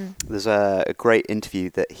first. There's a great interview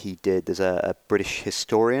that he did. There's a British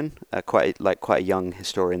historian, quite a young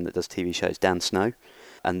historian that does TV shows, Dan Snow,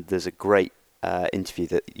 and there's a great interview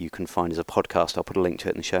that you can find as a podcast. I'll put a link to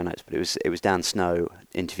it in the show notes. But it was Dan Snow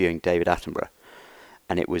interviewing David Attenborough.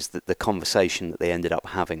 And it was the conversation that they ended up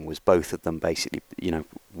having was both of them basically,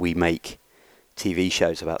 we make TV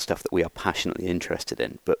shows about stuff that we are passionately interested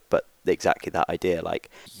in, but exactly that idea, like,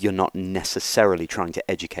 you're not necessarily trying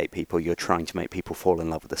to educate people, you're trying to make people fall in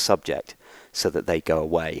love with the subject so that they go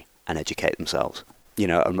away and educate themselves,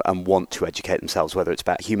 and want to educate themselves, whether it's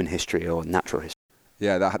about human history or natural history.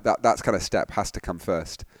 Yeah, that kind of step has to come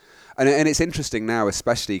first. And it's interesting now,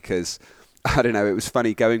 especially because, I don't know, it was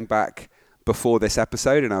funny going back before this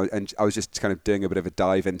episode, and I was just kind of doing a bit of a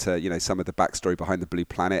dive into some of the backstory behind the Blue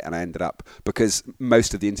Planet, and I ended up, because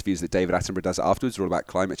most of the interviews that David Attenborough does afterwards are all about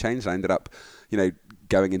climate change, and I ended up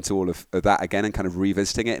going into all of that again and kind of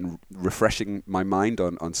revisiting it and refreshing my mind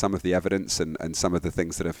on some of the evidence and some of the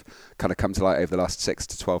things that have kind of come to light over the last 6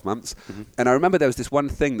 to 12 months. And I remember there was this one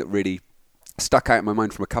thing that really stuck out in my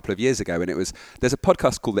mind from a couple of years ago, and there's a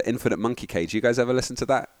podcast called The Infinite Monkey Cage. You guys ever listen to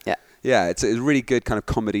that? Yeah, it's a really good kind of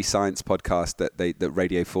comedy science podcast that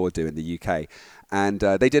Radio 4 do in the UK. And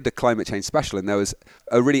they did a climate change special, and there was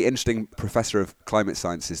a really interesting professor of climate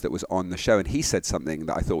sciences that was on the show, and he said something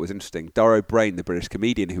that I thought was interesting. Dara O'Brien, the British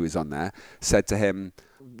comedian who was on there, said to him,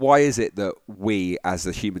 why is it that we as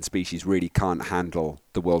the human species really can't handle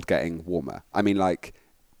the world getting warmer? I mean, like,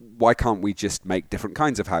 why can't we just make different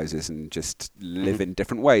kinds of houses and just live in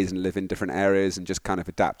different ways and live in different areas and just kind of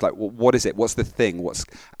adapt? Like, what is it? What's the thing? What's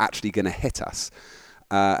actually going to hit us?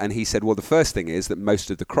 And he said, well, the first thing is that most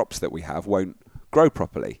of the crops that we have won't grow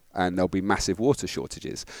properly, and there'll be massive water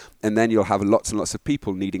shortages. And then you'll have lots and lots of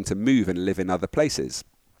people needing to move and live in other places.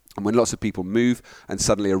 And when lots of people move and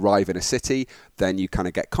suddenly arrive in a city, then you kind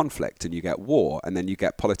of get conflict and you get war, and then you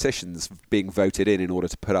get politicians being voted in order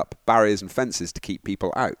to put up barriers and fences to keep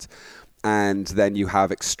people out. And then you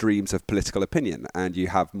have extremes of political opinion, and you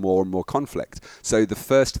have more and more conflict. So the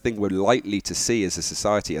first thing we're likely to see as a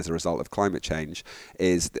society as a result of climate change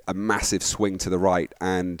is a massive swing to the right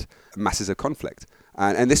and masses of conflict.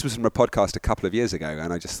 And this was from a podcast a couple of years ago,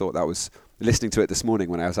 and I just thought that was, listening to it this morning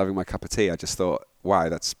when I was having my cup of tea, I just thought, wow,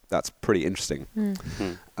 that's pretty interesting.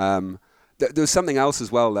 There was something else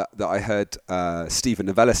as well that I heard Stephen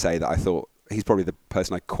Novella say that I thought, he's probably the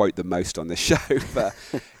person I quote the most on this show, but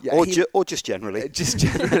yeah, or just generally,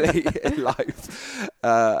 in life.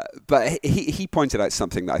 But he pointed out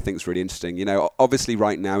something that I think is really interesting. Obviously,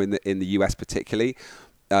 right now in the US particularly,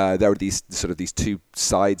 there are these two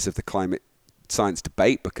sides of the climate science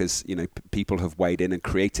debate, because people have weighed in and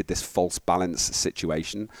created this false balance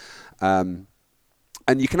situation, and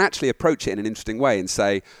you can actually approach it in an interesting way and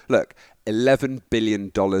say, look, $11 billion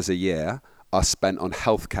a year are spent on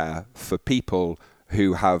healthcare for people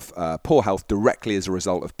who have poor health directly as a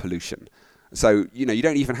result of pollution. So you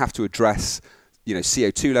don't even have to address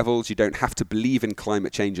CO2 levels. You don't have to believe in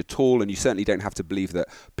climate change at all, and you certainly don't have to believe that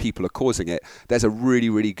people are causing it. There's a really,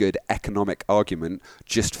 really good economic argument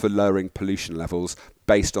just for lowering pollution levels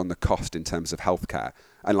based on the cost in terms of healthcare.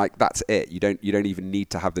 And that's it. You don't even need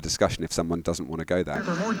to have the discussion if someone doesn't want to go there.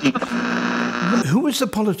 Who is the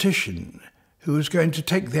politician who is going to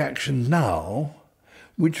take the action now,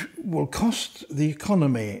 which will cost the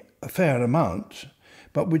economy a fair amount,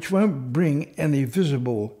 but which won't bring any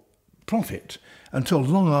visible profit until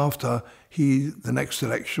long after the next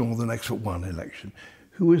election or the next one election?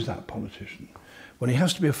 Who is that politician? Well,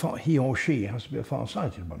 he or she has to be a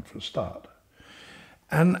far-sighted one for a start,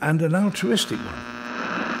 and an altruistic one.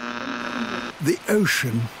 The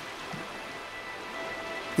ocean,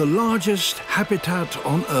 the largest habitat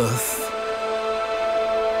on Earth,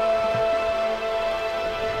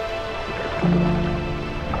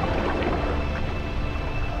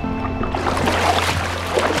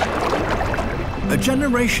 a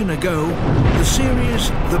generation ago, the series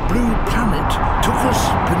The Blue Planet took us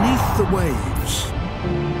beneath the waves.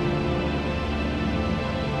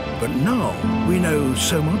 But now we know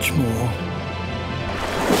so much more.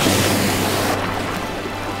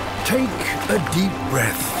 Take a deep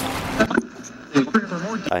breath.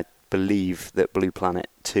 I believe that Blue Planet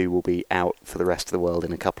 2 will be out for the rest of the world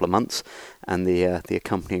in a couple of months, and the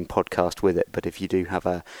accompanying podcast with it. But if you do have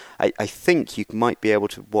I think you might be able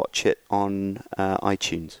to watch it on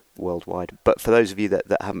iTunes worldwide. But for those of you that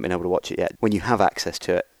haven't been able to watch it yet, when you have access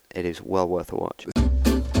to it, it is well worth a watch.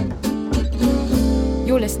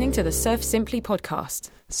 You're listening to the Surf Simply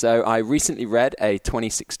podcast. So I recently read a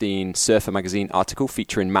 2016 Surfer magazine article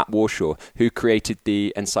featuring Matt Warshaw, who created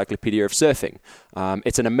the Encyclopedia of Surfing.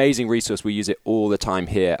 It's an amazing resource. We use it all the time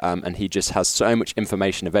here, and he just has so much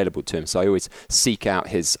information available to him. So I always seek out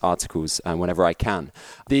his articles whenever I can.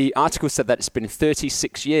 The article said that it's been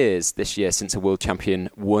 36 years this year since a world champion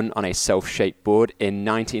won on a self-shaped board in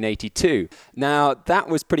 1982. Now, that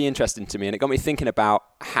was pretty interesting to me, and it got me thinking about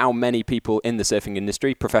how many people in the surfing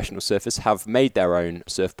industry, professional surfers, have made their own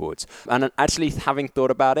surfboards. And actually, having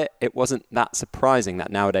thought about it, it wasn't that surprising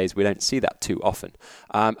that nowadays we don't see that too often.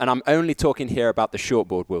 And I'm only talking here about the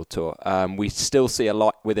Shortboard World Tour. We still see a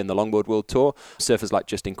lot within the Longboard World Tour. Surfers like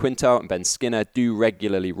Justin Quinto and Ben Skinner do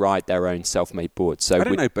regularly ride their own self-made boards. So I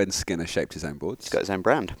didn't know Ben Skinner shaped his own boards. He's got his own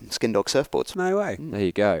brand, Skin Dog Surfboards. No way. There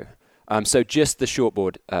you go. So just the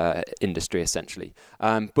shortboard industry, essentially.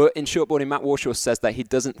 But in shortboarding, Matt Warshaw says that he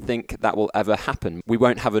doesn't think that will ever happen. We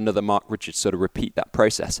won't have another Mark Richards sort of repeat that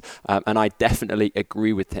process. And I definitely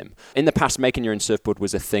agree with him. In the past, making your own surfboard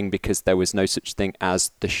was a thing because there was no such thing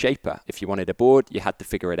as the shaper. If you wanted a board, you had to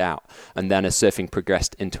figure it out. And then as surfing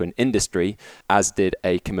progressed into an industry, as did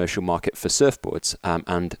a commercial market for surfboards,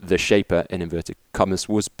 and the shaper, in inverted commas,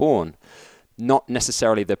 was born. Not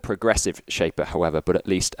necessarily the progressive shaper, however, but at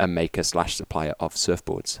least a maker/supplier of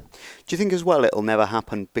surfboards. Do you think as well it'll never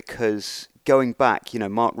happen because going back,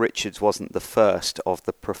 Mark Richards wasn't the first of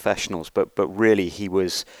the professionals, but really he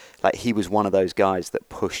was one of those guys that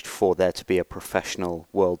pushed for there to be a professional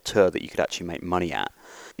world tour that you could actually make money at,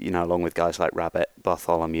 along with guys like Rabbit,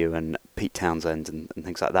 Bartholomew and Pete Townsend and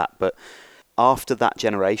things like that. But after that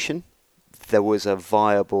generation, there was a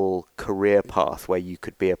viable career path where you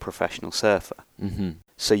could be a professional surfer. Mm-hmm.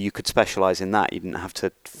 So you could specialize in that. You didn't have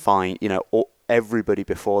to find, everybody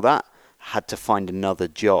before that had to find another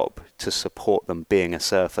job to support them being a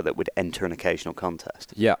surfer that would enter an occasional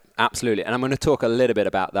contest. Yeah, absolutely. And I'm going to talk a little bit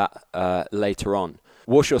about that later on.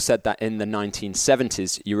 Warshaw said that in the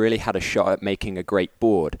 1970s, you really had a shot at making a great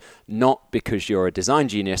board, not because you're a design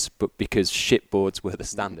genius, but because shit boards were the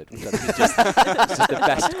standard. It's just the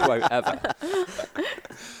best quote ever.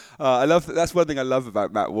 That's one thing I love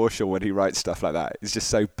about Matt Warshaw when he writes stuff like that. It's just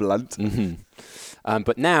so blunt. Mm-hmm.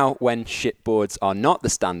 But now, when shit boards are not the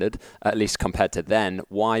standard, at least compared to then,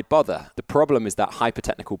 why bother? The problem is that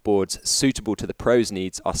hyper-technical boards suitable to the pros'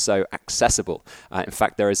 needs are so accessible. In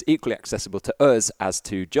fact, they're as equally accessible to us as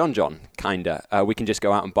to John, kinda. We can just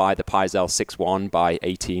go out and buy the Pyzel 6.1 by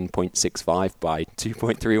 18.65 by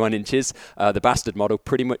 2.31 inches, the bastard model,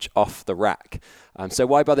 pretty much off the rack. So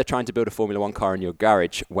why bother trying to build a Formula 1 car in your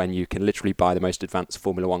garage when you can literally buy the most advanced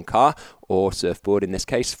Formula 1 car, or surfboard in this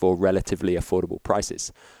case, for relatively affordable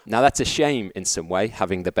prices? Now that's a shame in some way,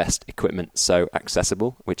 having the best equipment so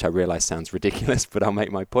accessible, which I realise sounds ridiculous, but I'll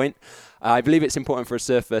make my point. I believe it's important for a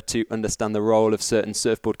surfer to understand the role of certain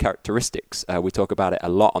surfboard characteristics. We talk about it a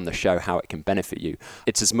lot on the show, how it can benefit you.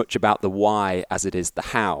 It's as much about the why as it is the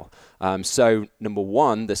how. So number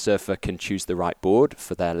one, the surfer can choose the right board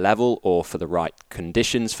for their level or for the right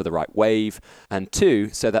conditions, for the right wave. And two,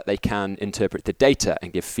 so that they can interpret the data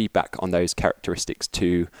and give feedback on those characteristics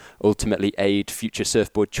to ultimately aid future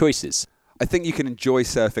surfboard choices. I think you can enjoy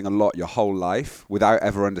surfing a lot your whole life without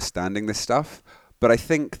ever understanding this stuff. But I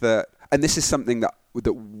think that, and this is something that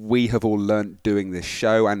we have all learned doing this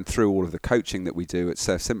show and through all of the coaching that we do at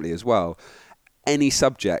Surf Simply as well, any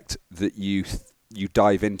subject that you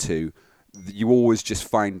dive into, you always just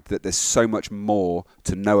find that there's so much more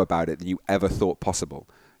to know about it than you ever thought possible.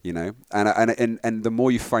 You know, and the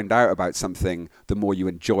more you find out about something, the more you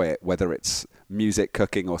enjoy it, whether it's music,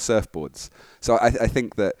 cooking, or surfboards. So I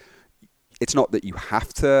think that it's not that you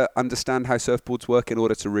have to understand how surfboards work in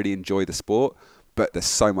order to really enjoy the sport, but there's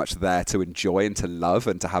so much there to enjoy and to love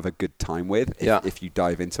and to have a good time with if you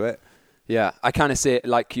dive into it. Yeah, I kind of see it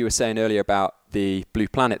like you were saying earlier about the Blue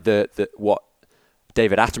Planet, what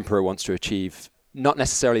David Attenborough wants to achieve, not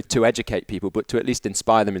necessarily to educate people, but to at least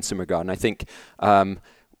inspire them in some regard. And I think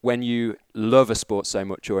when you love a sport so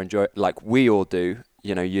much or enjoy it like we all do,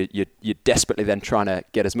 you know, you're desperately then trying to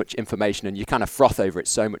get as much information, and you kind of froth over it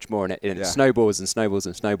so much more, and it snowballs and snowballs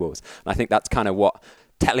and snowballs. And I think that's kind of what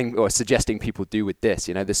telling or suggesting people do with this.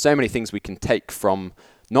 You know, there's so many things we can take from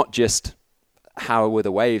not just how were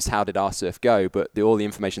the waves, how did our surf go, but all the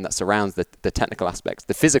information that surrounds the technical aspects,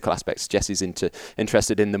 the physical aspects. Jesse's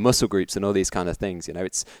interested in the muscle groups and all these kind of things. You know,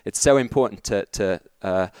 it's so important to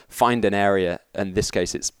find an area, in this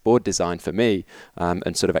case it's board design for me,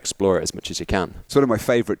 and sort of explore it as much as you can. It's one of my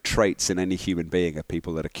favourite traits in any human being are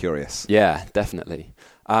people that are curious. Yeah, definitely.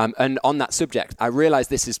 And on that subject, I realise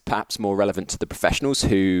this is perhaps more relevant to the professionals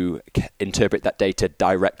who interpret that data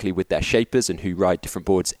directly with their shapers and who ride different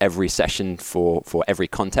boards every session for every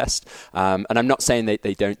contest. And I'm not saying that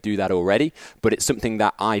they don't do that already, but it's something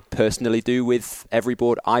that I personally do with every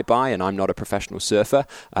board I buy, and I'm not a professional surfer.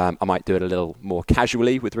 I might do it a little more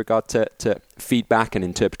casually with regard to feedback and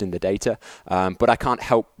interpreting the data. But I can't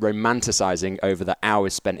help romanticising over the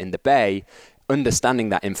hours spent in the bay, understanding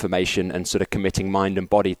that information and sort of committing mind and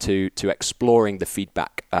body to exploring the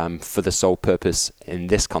feedback for the sole purpose in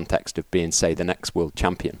this context of being, say, the next world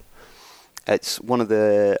champion. It's one of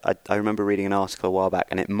the... I remember reading an article a while back,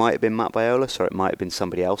 and it might have been Matt Biolos or it might have been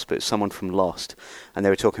somebody else, but it's someone from Lost, and they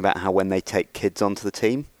were talking about how when they take kids onto the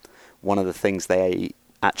team, one of the things they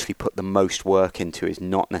actually put the most work into is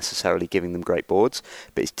not necessarily giving them great boards,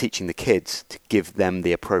 but it's teaching the kids to give them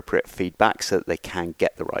the appropriate feedback so that they can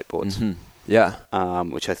get the right boards. Mm-hmm. Yeah.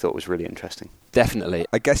 Which I thought was really interesting. Definitely.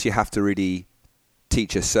 I guess you have to really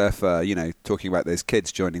teach a surfer, you know, talking about those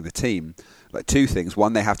kids joining the team, like two things.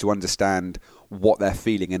 One, they have to understand what they're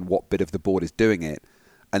feeling and what bit of the board is doing it.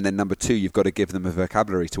 And then number two, you've got to give them a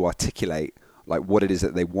vocabulary to articulate like what it is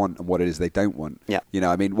that they want and what it is they don't want. Yeah. You know,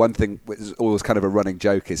 I mean, one thing is always kind of a running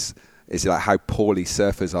joke is like how poorly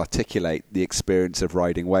surfers articulate the experience of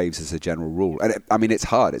riding waves as a general rule. And I mean, it's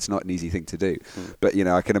hard. It's not an easy thing to do. But, you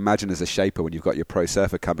know, I can imagine as a shaper when you've got your pro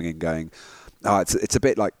surfer coming in going, it's a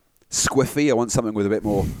bit like squiffy. I want something with a bit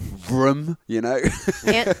more vroom, you know?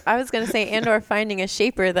 And I was going to say, and or finding a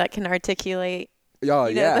shaper that can articulate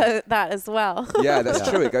that as well. Yeah, that's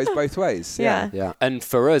true. It goes both ways. Yeah. And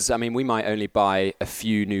for us, I mean, we might only buy a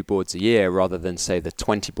few new boards a year rather than, say, the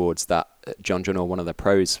 20 boards that John or one of the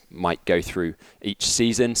pros might go through each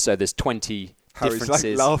season. So there's 20 differences.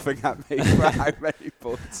 Harry's like laughing at me for how many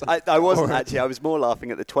boards. I wasn't actually. I was more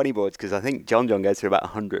laughing at the 20 boards because I think John goes through about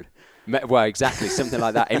 100. Well, exactly. Something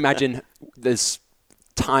like that. Imagine there's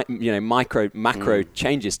time, you know, macro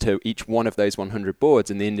changes to each one of those 100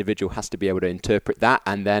 boards, and the individual has to be able to interpret that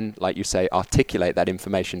and then, like you say, articulate that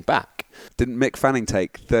information back. Didn't Mick Fanning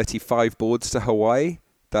take 35 boards to Hawaii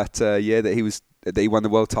that year that he won the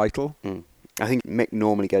world title? I think Mick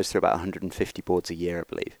normally goes through about 150 boards a year, I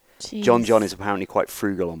believe. Jeez. John is apparently quite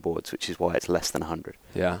frugal on boards, which is why it's less than 100.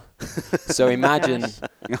 Yeah. So imagine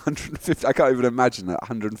 150. I can't even imagine that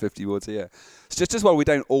 150 boards a year. It's just as well we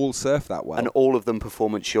don't all surf that well. And all of them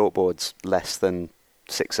performance shortboards less than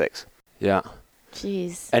 6'6". Yeah.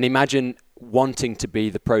 Jeez. And imagine wanting to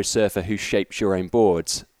be the pro surfer who shapes your own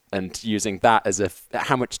boards and using that as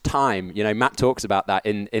how much time, you know, Matt talks about that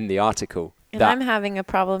in the article. And I'm having a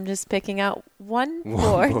problem just picking out one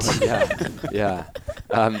board. Yeah.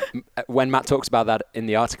 When Matt talks about that in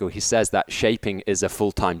the article, he says that shaping is a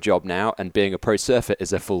full-time job now and being a pro surfer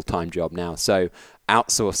is a full-time job now. So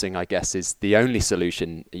outsourcing, I guess, is the only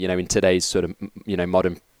solution, you know, in today's sort of, you know,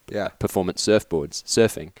 modern performance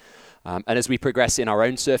surfing. And as we progress in our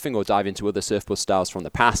own surfing or dive into other surfboard styles from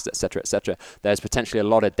the past, etc., there's potentially a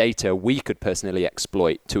lot of data we could personally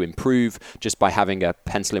exploit to improve just by having a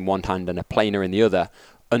pencil in one hand and a planer in the other,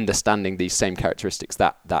 understanding these same characteristics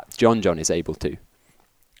that John is able to.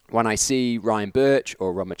 When I see Ryan Birch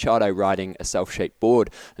or Rob Machado riding a self-shaped board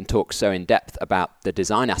and talk so in depth about the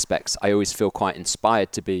design aspects, I always feel quite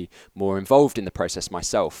inspired to be more involved in the process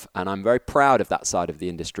myself. And I'm very proud of that side of the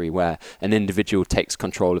industry where an individual takes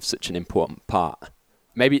control of such an important part.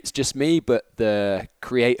 Maybe it's just me, but the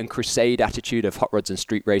create and crusade attitude of hot rods and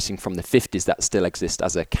street racing from the 50s that still exists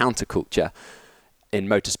as a counterculture in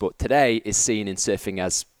motorsport today is seen in surfing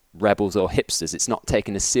as rebels or hipsters. It's not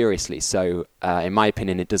taken as seriously. So in my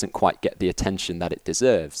opinion, it doesn't quite get the attention that it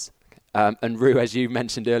deserves. And Rue, as you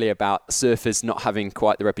mentioned earlier about surfers not having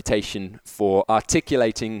quite the reputation for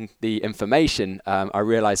articulating the information, I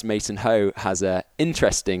realised Mason Ho has an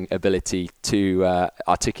interesting ability to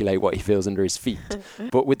articulate what he feels under his feet.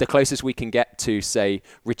 But with the closest we can get to, say,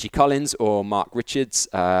 Richie Collins or Mark Richards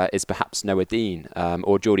is perhaps Noah Dean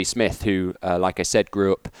or Geordie Smith, who, like I said,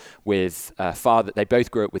 grew up with they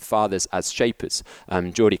both grew up with fathers as shapers.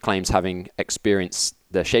 Geordie claims having experienced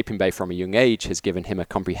the shaping bay from a young age has given him a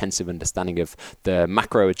comprehensive understanding of the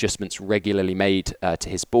macro adjustments regularly made to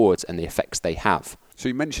his boards and the effects they have. So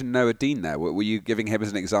you mentioned Noah Dean there. Were you giving him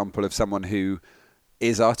as an example of someone who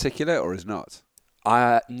is articulate or is not?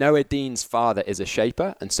 Noah Dean's father is a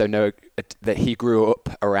shaper, and so that he grew up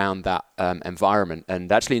around that environment.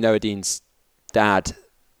 And actually Noah Dean's dad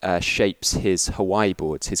shapes his Hawaii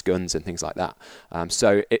boards, his guns and things like that.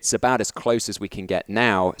 So it's about as close as we can get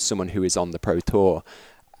now, someone who is on the Pro Tour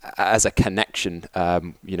as a connection,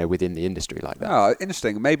 within the industry like that. Oh,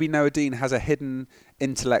 interesting. Maybe Noah Dean has a hidden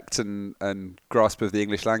intellect and grasp of the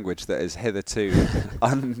English language that is hitherto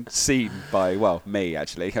unseen by, me,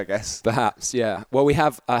 actually, I guess. Perhaps, yeah. Well,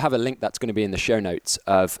 I have a link that's going to be in the show notes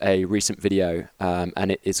of a recent video,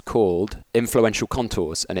 and it is called Influential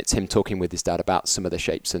Contours, and it's him talking with his dad about some of the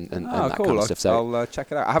shapes and that cool. kind of stuff. So I'll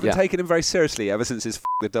check it out. I haven't taken him very seriously ever since his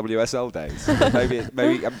the WSL days.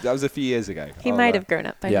 maybe that was a few years ago. He might have grown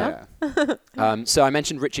up by now. So I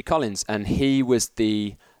mentioned Richie Collins, and he was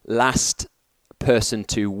the last person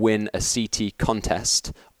to win a CT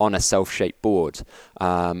contest on a self-shaped board,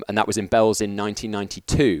 and that was in Bells in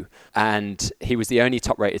 1992, and he was the only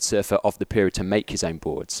top-rated surfer of the period to make his own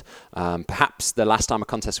boards. Perhaps the last time a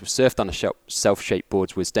contest was surfed on a self-shaped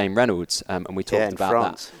board was Dame Reynolds, and we talked about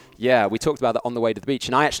France. that. Yeah, we talked about that on the way to the beach,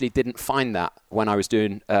 and I actually didn't find that when I was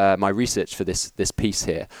doing my research for this piece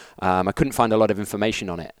here. I couldn't find a lot of information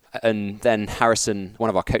on it. And then Harrison, one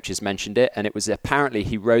of our coaches, mentioned it, and it was apparently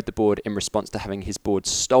he rode the board in response to having his board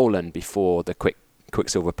stolen before the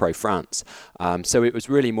Quicksilver Pro France. So it was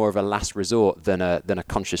really more of a last resort than a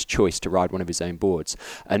conscious choice to ride one of his own boards.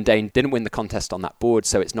 And Dane didn't win the contest on that board,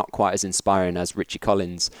 so it's not quite as inspiring as Richie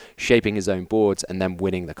Collins shaping his own boards and then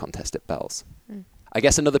winning the contest at Bells. I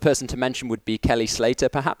guess another person to mention would be Kelly Slater,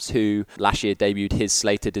 perhaps, who last year debuted his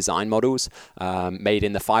Slater design models, made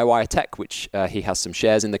in the Firewire tech, which he has some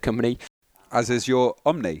shares in the company. As is your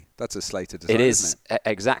Omni. That's a Slater design, It is, isn't it?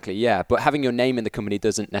 Exactly, yeah. But having your name in the company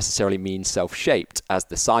doesn't necessarily mean self-shaped, as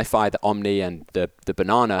the Sci-Fi, the Omni, and the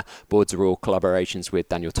Banana boards are all collaborations with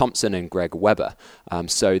Daniel Thompson and Greg Webber.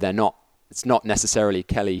 So it's not necessarily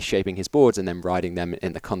Kelly shaping his boards and then riding them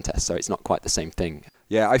in the contest, so it's not quite the same thing.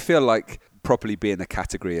 Yeah, I feel like properly be in the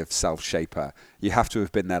category of self-shaper, you have to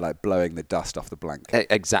have been there like blowing the dust off the blank.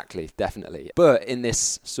 Exactly, definitely. But in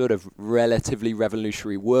this sort of relatively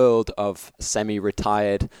revolutionary world of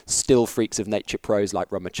semi-retired still freaks of nature pros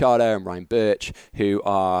like Rob Machado and Ryan Birch, who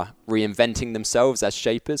are reinventing themselves as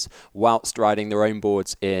shapers whilst riding their own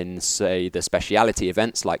boards in, say, the speciality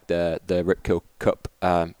events like the Rip Curl Cup,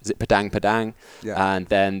 is it Padang? Yeah. And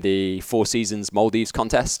then the Four Seasons Maldives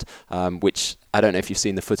contest, which I don't know if you've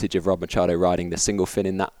seen the footage of Rob Machado riding the single fin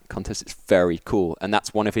in that contest. It's very cool. And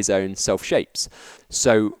that's one of his own self-shapes.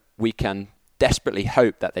 So we can desperately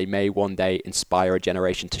hope that they may one day inspire a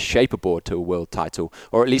generation to shape a board to a world title,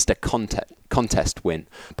 or at least a contest win.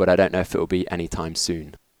 But I don't know if it will be anytime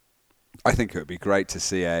soon. I think it would be great to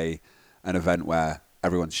see an event where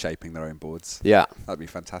everyone's shaping their own boards. Yeah. That'd be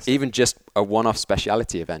fantastic. Even just a one-off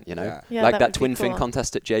speciality event, you know? Yeah, like that would twin be cool. fin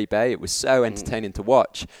contest at J Bay. It was so entertaining to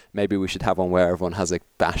watch. Maybe we should have one where everyone has a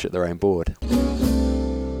bash at their own board.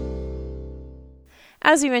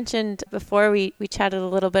 As we mentioned before, we chatted a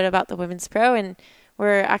little bit about the Women's Pro, and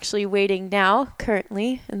We're actually waiting now,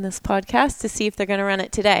 currently, in this podcast to see if they're going to run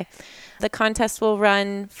it today. The contest will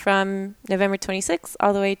run from November 26th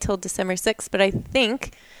all the way till December 6th, but I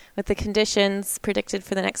think with the conditions predicted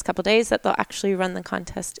for the next couple of days that they'll actually run the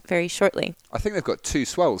contest very shortly. I think they've got 2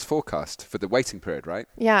 swells forecast for the waiting period, right?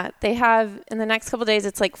 Yeah, they have, in the next couple of days,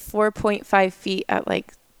 it's like 4.5 feet at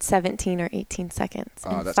like 17 or 18 seconds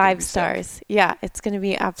and 5 stars. Sick. Yeah, it's going to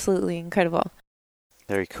be absolutely incredible.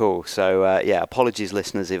 Very cool. So, apologies,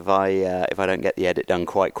 listeners, if I don't get the edit done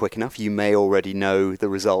quite quick enough. You may already know the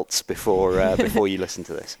results before you listen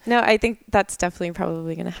to this. No, I think that's definitely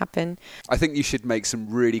probably going to happen. I think you should make some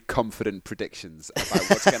really confident predictions about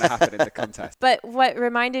what's going to happen in the contest. But what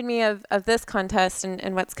reminded me of this contest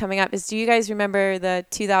and what's coming up is, do you guys remember the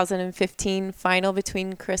 2015 final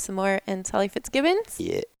between Carissa Moore and Sally Fitzgibbons?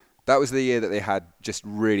 Yeah. That was the year that they had just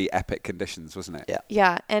really epic conditions, wasn't it? Yeah.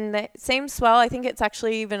 Yeah, and the same swell, I think it's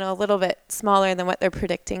actually even a little bit smaller than what they're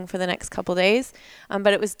predicting for the next couple days.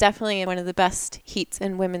 But it was definitely one of the best heats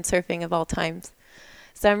in women's surfing of all times.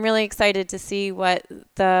 So I'm really excited to see what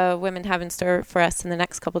the women have in store for us in the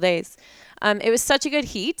next couple days. It was such a good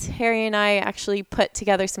heat. Harry and I actually put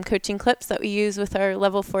together some coaching clips that we use with our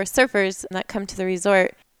level 4 surfers that come to the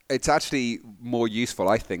resort. It's actually more useful,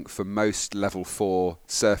 I think, for most level 4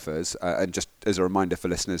 surfers. And just as a reminder for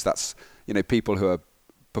listeners, that's, people who are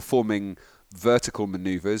performing vertical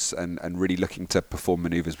maneuvers and really looking to perform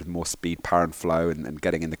maneuvers with more speed, power and flow and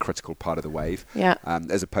getting in the critical part of the wave. Yeah.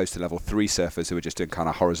 As opposed to level 3 surfers who are just doing kind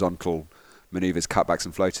of horizontal maneuvers, cutbacks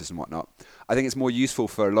and floaters and whatnot. I think it's more useful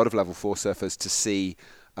for a lot of level 4 surfers to see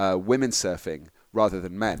women surfing rather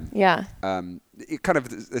than men. Yeah. It kind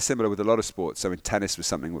of is similar with a lot of sports. So in tennis was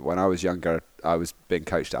something, when I was younger, I was being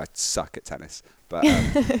coached. I suck at tennis. But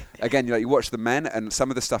again, you watch the men and some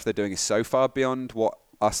of the stuff they're doing is so far beyond what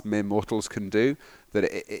us mere mortals can do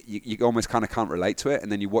that you almost kind of can't relate to it.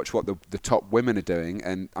 And then you watch what the top women are doing.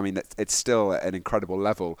 And I mean, it's still at an incredible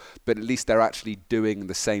level, but at least they're actually doing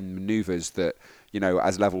the same maneuvers that,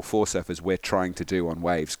 as level 4 surfers, we're trying to do on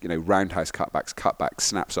waves, roundhouse cutbacks,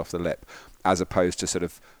 snaps off the lip, as opposed to sort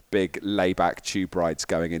of big layback tube rides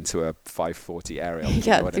going into a 540 aerial.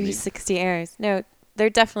 Yeah, 360 airs. No, they're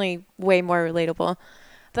definitely way more relatable.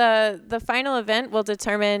 The final event will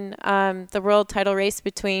determine the world title race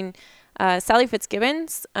between Sally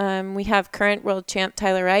Fitzgibbons. We have current world champ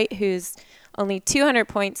Tyler Wright, who's only 200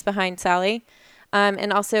 points behind Sally.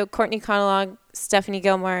 And also Courtney Conalog, Stephanie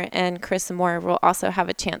Gilmore, and Carissa Moore will also have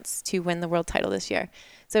a chance to win the world title this year.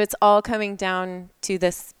 So it's all coming down to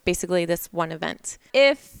this one event.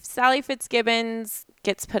 If Sally Fitzgibbons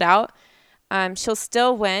gets put out, she'll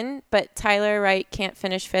still win, but Tyler Wright can't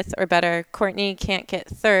finish 5th or better. Courtney can't get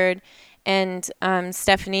 3rd, and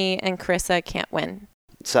Stephanie and Carissa can't win.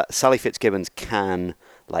 Sally Fitzgibbons can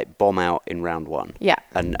bomb out in round 1. Yeah.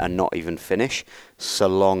 And not even finish, so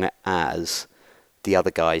long as the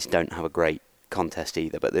other guys don't have a great contest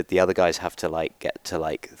either. But the other guys have to get to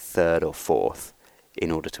 3rd or 4th in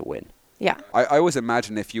order to win. Yeah. I always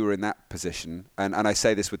imagine if you were in that position, and I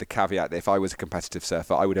say this with the caveat that if I was a competitive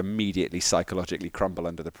surfer, I would immediately psychologically crumble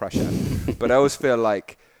under the pressure. But I always feel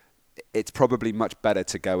like it's probably much better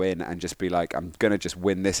to go in and just be like, I'm going to just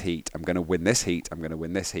win this heat. I'm going to win this heat. I'm going to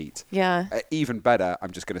win this heat. Yeah. Even better,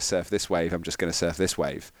 I'm just going to surf this wave. I'm just going to surf this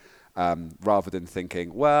wave. Rather than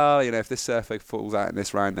thinking, well, if this surfer falls out in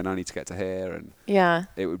this round, then I need to get to here. And yeah,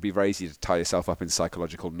 it would be very easy to tie yourself up in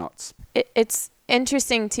psychological knots. It's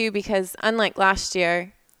interesting, too, because unlike last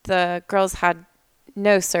year, the girls had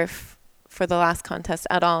no surf for the last contest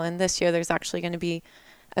at all. And this year, there's actually going to be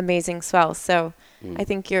amazing swells. So I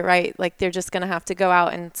think you're right. They're just going to have to go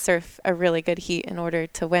out and surf a really good heat in order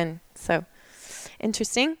to win. So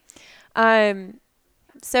interesting.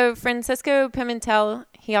 So Francisco Pimentel,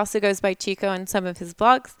 he also goes by Chico on some of his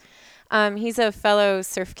blogs. He's a fellow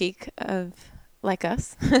surf geek like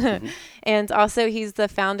us. Mm-hmm. And also he's the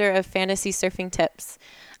founder of Fantasy Surfing Tips.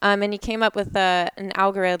 And he came up with an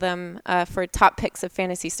algorithm for top picks of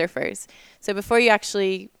fantasy surfers. So before you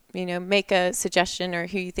actually, make a suggestion or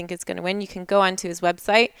who you think is going to win, you can go onto his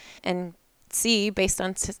website and see, based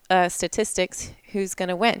on statistics, who's going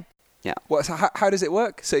to win. Yeah. Well, so how does it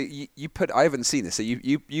work? So you put, I haven't seen this. So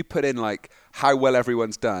you put in how well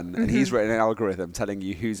everyone's done, and he's written an algorithm telling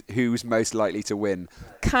you who's most likely to win.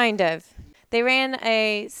 Kind of. They ran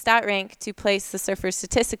a stat rank to place the surfers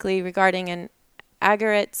statistically regarding an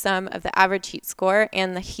aggregate sum of the average heat score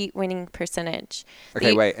and the heat winning percentage.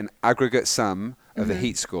 Okay, wait. An aggregate sum of the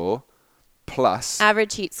heat score plus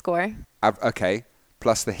average heat score. Okay.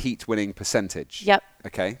 Plus the heat winning percentage. Yep.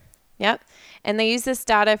 Okay. Yep. And they use this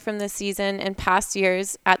data from the season and past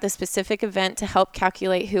years at the specific event to help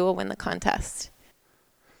calculate who will win the contest.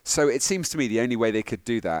 So it seems to me the only way they could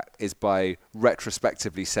do that is by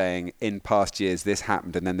retrospectively saying, in past years, this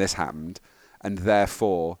happened and then this happened. And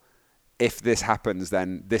therefore, if this happens,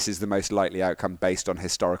 then this is the most likely outcome based on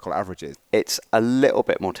historical averages. It's a little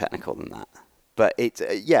bit more technical than that. But it's,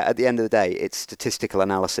 at the end of the day, it's statistical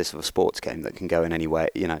analysis of a sports game that can go in any way,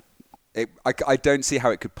 I don't see how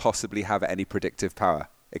it could possibly have any predictive power.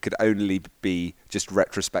 It could only be just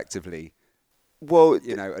retrospectively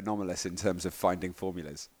anomalous in terms of finding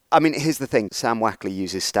formulas. I mean, here's the thing. Sam Wackley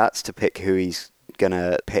uses stats to pick who he's going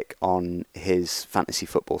to pick on his fantasy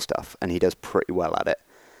football stuff, and he does pretty well at it.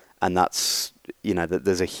 And that's,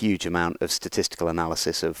 there's a huge amount of statistical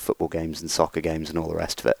analysis of football games and soccer games and all the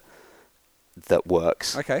rest of it that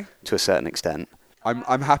works to a certain extent.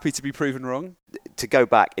 I'm happy to be proven wrong. To go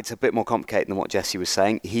back, it's a bit more complicated than what Jesse was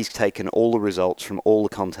saying. He's taken all the results from all the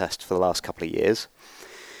contests for the last couple of years.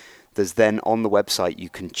 There's then on the website, you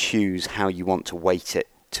can choose how you want to weight it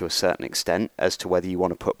to a certain extent as to whether you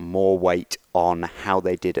want to put more weight on how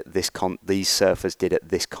they did at these surfers did at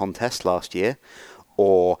this contest last year,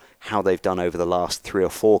 or how they've done over the last 3 or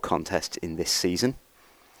 4 contests in this season,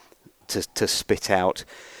 to spit out.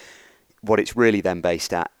 What it's really then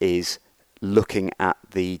based at is looking at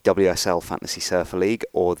the WSL Fantasy Surfer League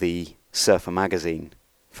or the Surfer Magazine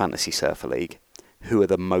Fantasy Surfer League. Who are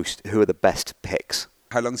the best picks?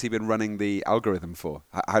 How long has he been running the algorithm for?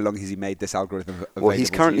 How long has he made this algorithm available? Well, he's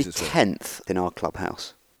currently 10th in our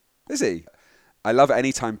clubhouse. Is he? I love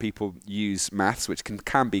any time people use maths, which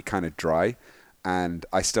can be kind of dry, and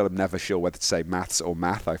I still am never sure whether to say maths or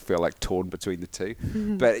math. I feel like torn between the two.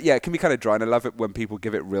 But yeah, it can be kind of dry, and I love it when people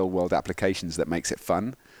give it real-world applications that makes it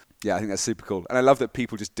fun. Yeah, I think that's super cool. And I love that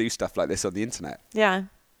people just do stuff like this on the internet. Yeah.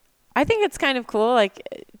 I think it's kind of cool,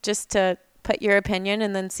 like, just to put your opinion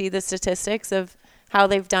and then see the statistics of how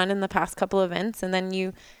they've done in the past couple events, and then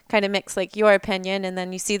you kind of mix like your opinion and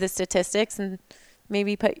then you see the statistics and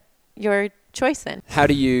maybe put your choice in. How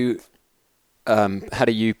do you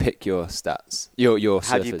pick your stats? Your surfers?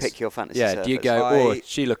 How do you pick your fantasy surfers? Do you go,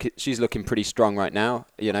 she's looking pretty strong right now,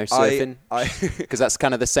 surfing? Because that's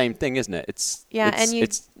kind of the same thing, isn't it?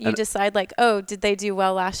 You decide like, oh, did they do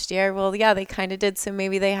well last year? Well, yeah, they kind of did. So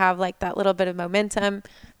maybe they have like that little bit of momentum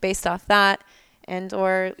based off that.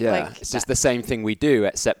 It's just the same thing we do,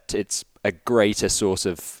 except it's a greater source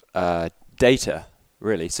of data,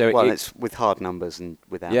 really. So it's with hard numbers and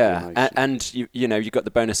without emotion. And you've got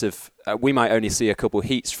the bonus of we might only see a couple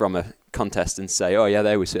heats from a contest and say, oh yeah,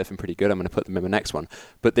 they were surfing pretty good, I'm going to put them in the next one.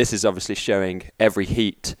 But this is obviously showing every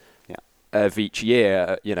heat of each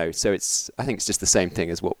year, so I think it's just the same thing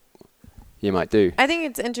as what you might do. I think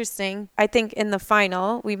it's interesting. I think in the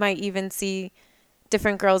final we might even see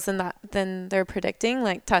different girls than they're predicting.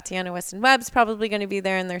 Like Tatiana Weston-Webb's probably going to be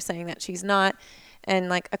there, and they're saying that she's not, and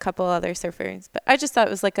like a couple other surfers. But I just thought it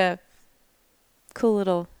was like a cool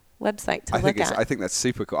little website to look at. I think that's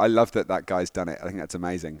super cool. I love that guy's done it. I think that's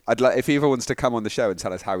amazing. I'd like if he ever wants to come on the show and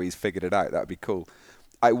tell us how he's figured it out. That would be cool.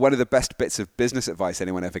 One of the best bits of business advice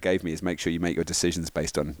anyone ever gave me is make sure you make your decisions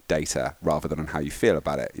based on data rather than on how you feel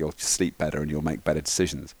about it. You'll sleep better and you'll make better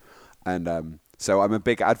decisions. And so I'm a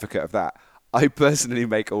big advocate of that. I personally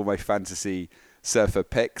make all my fantasy surfer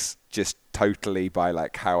picks just totally by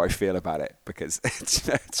like how I feel about it, because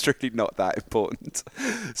it's really not that important.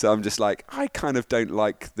 So I'm just like, I kind of don't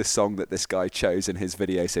like the song that this guy chose in his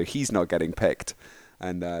video, so he's not getting picked.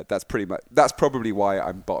 And that's probably why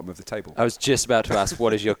I'm bottom of the table. I was just about to ask,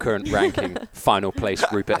 what is your current ranking? Final place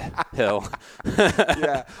group at Hill.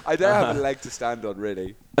 Yeah, I don't have a leg to stand on,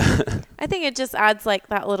 really. I think it just adds like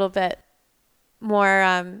that little bit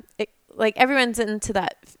more, like everyone's into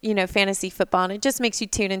that, fantasy football, and it just makes you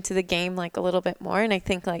tune into the game like a little bit more. And I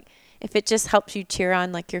think like if it just helps you cheer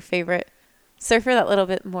on like your favorite surfer that little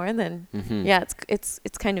bit more, then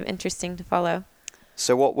it's kind of interesting to follow.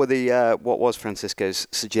 So what was Francisco's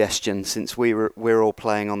suggestion, since we're all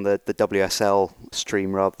playing on the WSL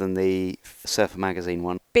stream rather than the Surfer Magazine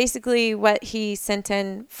one? Basically what he sent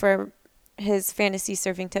in for his fantasy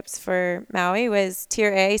surfing tips for Maui was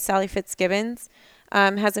Tier A, Sally Fitzgibbons.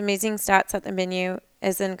 Has amazing stats at the menu,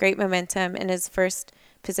 is in great momentum in his first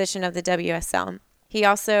position of the WSL. He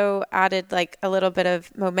also added like a little bit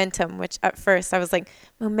of momentum, which at first I was like,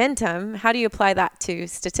 momentum? How do you apply that to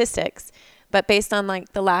statistics? But based on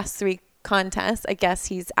like the last 3 contests, I guess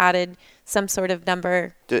he's added some sort of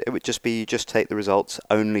number. It would just be, you just take the results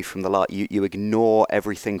only from the last, you ignore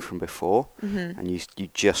everything from before, and you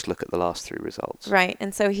just look at the last 3 results. Right,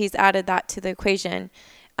 and so he's added that to the equation.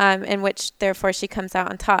 In which, therefore, she comes out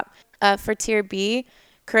on top. For Tier B,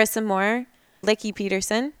 Carissa Moore, Lakey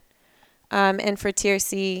Peterson, and for Tier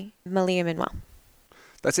C, Malia Manuel.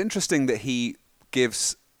 That's interesting that he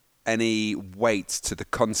gives any weight to the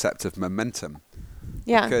concept of momentum.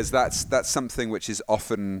 Yeah. Because that's something which is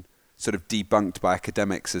often sort of debunked by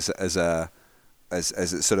academics as a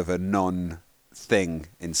sort of a non-thing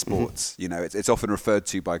in sports. You know, it's often referred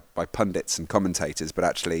to by pundits and commentators, but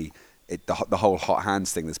actually the whole hot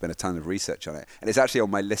hands thing, there's been a ton of research on it. And it's actually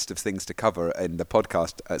on my list of things to cover in the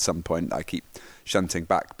podcast at some point. I keep shunting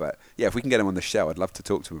back. But yeah, if we can get him on the show, I'd love to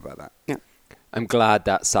talk to him about that. Yeah. I'm glad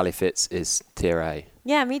that Sally Fitz is tier A.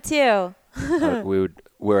 Yeah, me too.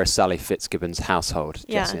 We're a Sally Fitzgibbons household,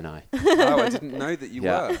 Yeah. Jesse and I. Oh, I didn't know that you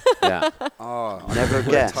were. Yeah. Oh, Never we're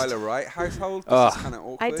a guessed. Tyler Wright household? Oh. This is kind of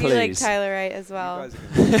awkward. I do like Please. Tyler Wright as well. You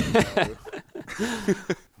guys are gonna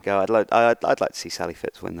Go. I'd like to see Sally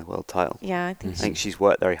Fitz win the world title. Yeah, I think I think she's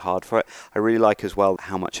worked very hard for it. I really like as well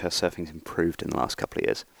how much her surfing's improved in the last couple of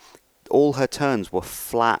years. All her turns were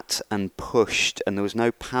flat and pushed, and there was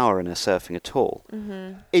no power in her surfing at all.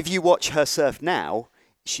 Mm-hmm. If you watch her surf now,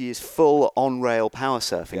 she is full on-rail power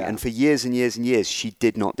surfing, Yeah. and for years and years and years, she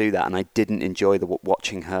did not do that, and I didn't enjoy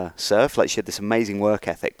watching her surf. Like, she had this amazing work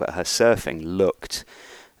ethic, but her surfing looked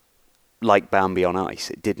like Bambi on ice.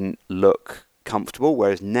 It didn't look comfortable,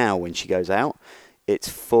 whereas now when she goes out, it's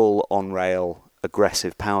full on-rail,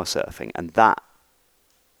 aggressive power surfing, and that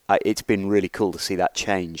it's been really cool to see that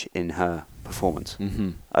change in her performance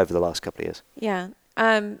over the last couple of years. Yeah.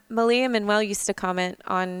 Malia Manuel used to comment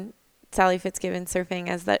on Sally Fitzgibbons surfing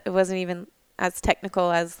as that it wasn't even as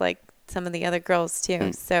technical as like some of the other girls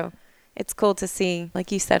too. So it's cool to see,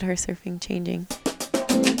 like you said, her surfing changing.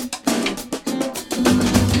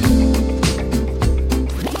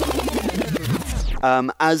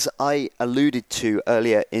 As I alluded to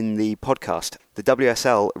earlier in the podcast, the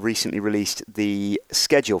WSL recently released the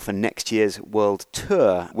schedule for next year's World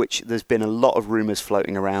Tour, which there's been a lot of rumours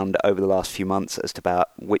floating around over the last few months as to about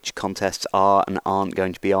which contests are and aren't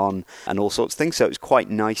going to be on and all sorts of things. So it was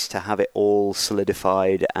quite nice to have it all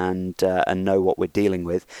solidified and know what we're dealing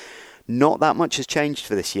with. Not that much has changed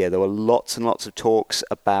for this year. There were lots and lots of talks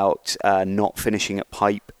about not finishing at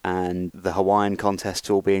Pipe and the Hawaiian contests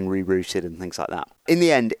all being rerouted and things like that. In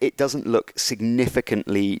the end, it doesn't look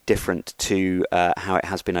significantly different to how it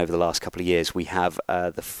has been over the last couple of years. We have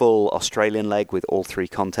the full Australian leg with all three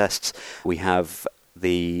contests. We have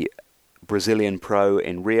the Brazilian Pro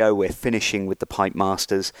in Rio. We're finishing with the Pipe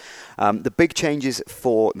Masters. The big changes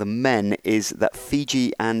for the men is that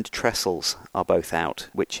Fiji and Trestles are both out,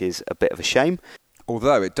 which is a bit of a shame.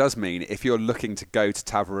 Although it does mean if you're looking to go to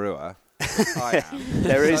Tavarua, I am.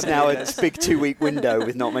 There is now a big 2-week window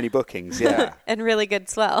with not many bookings. Yeah. And really good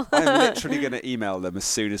swell. I'm literally going to email them as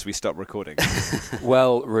soon as we stop recording.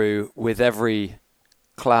 Well, Rue, with every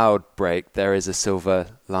cloud break, there is a silver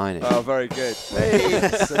lining. Oh, very good. Hey,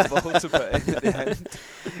 simple to put in at the end.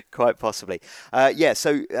 Quite possibly.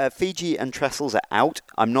 So Fiji and Trestles are out.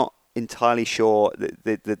 I'm not entirely sure.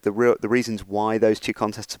 The reasons why those two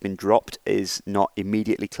contests have been dropped is not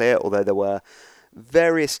immediately clear, although there were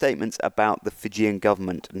various statements about the Fijian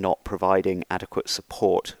government not providing adequate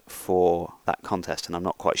support for that contest, and I'm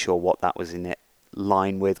not quite sure what that was in it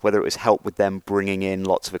line with, whether it was help with them bringing in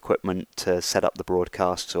lots of equipment to set up the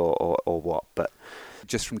broadcasts or what. But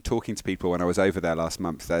just from talking to people when I was over there last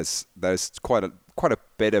month, there's quite a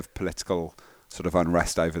bit of political sort of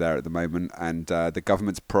unrest over there at the moment, and the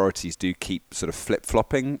government's priorities do keep sort of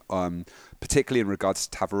flip-flopping, particularly in regards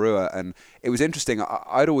to Tavarua. And it was interesting.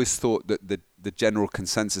 I'd always thought that the general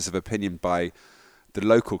consensus of opinion by the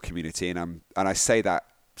local community, and I say that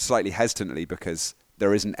slightly hesitantly because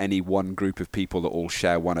there isn't any one group of people that all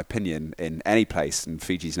share one opinion in any place, and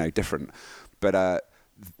Fiji's no different. But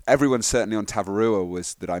everyone certainly on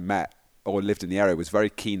Tavarua that I met or lived in the area was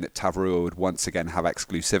very keen that Tavarua would once again have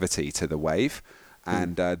exclusivity to the wave.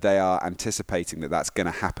 And they are anticipating that that's going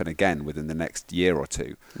to happen again within the next year or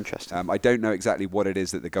two. Interesting. I don't know exactly what it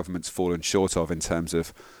is that the government's fallen short of in terms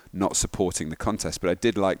of not supporting the contest, but I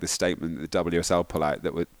did like the statement that the WSL put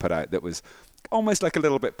out that was almost like a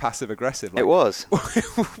little bit passive-aggressive. Like, it was.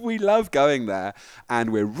 We love going there,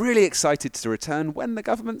 and we're really excited to return when the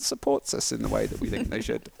government supports us in the way that we think they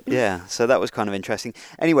should. Yeah, so that was kind of interesting.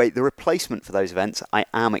 Anyway, the replacement for those events I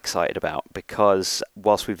am excited about, because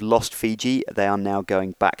whilst we've lost Fiji, they are now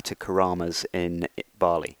going back to Karamas in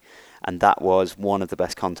Bali. And that was one of the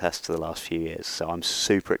best contests of the last few years. So I'm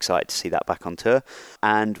super excited to see that back on tour.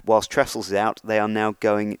 And whilst Trestles is out, they are now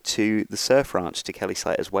going to the Surf Ranch, to Kelly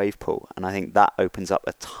Slater's wave pool. And I think that opens up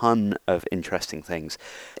a ton of interesting things,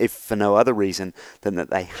 if for no other reason than that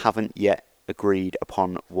they haven't yet agreed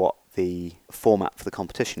upon what the format for the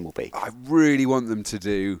competition will be. I really want them to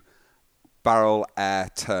do barrel, air,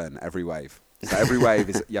 turn every wave. So every wave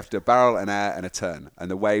is, you have to do a barrel, an air, and a turn. And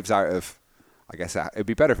the wave's out of, I guess it'd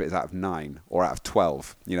be better if it was out of 9 or out of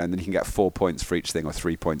 12, and then you can get 4 points for each thing or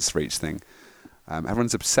 3 points for each thing.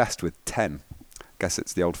 Everyone's obsessed with 10. I guess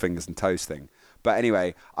it's the old fingers and toes thing. But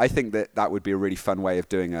anyway, I think that would be a really fun way of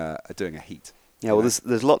doing a heat. Yeah, well,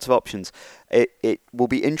 there's lots of options. It will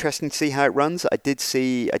be interesting to see how it runs. I did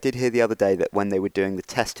hear the other day that when they were doing the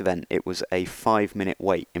test event, it was a 5-minute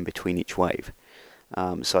wait in between each wave.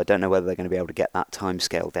 So I don't know whether they're going to be able to get that time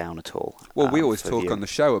scale down at all. Well, we always talk on the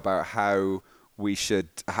show about how they should,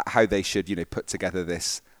 put together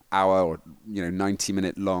this hour or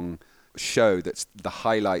 90-minute long show that's the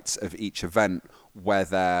highlights of each event, where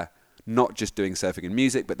they're not just doing surfing and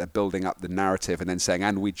music, but they're building up the narrative and then saying,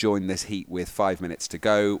 and we join this heat with 5 minutes to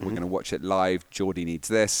go. We're going to watch it live. Geordie needs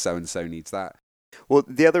this, so-and-so needs that. Well,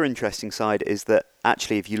 the other interesting side is that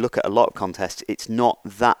actually, if you look at a lot of contests, it's not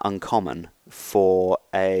that uncommon for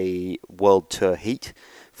a World Tour heat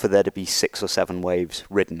for there to be 6 or 7 waves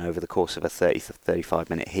ridden over the course of a 30 to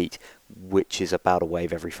 35-minute heat, which is about a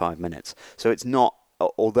wave every 5 minutes. So it's not,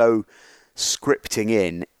 although scripting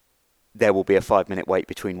in, there will be a 5-minute wait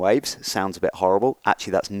between waves. Sounds a bit horrible.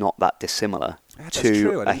 Actually, that's not that dissimilar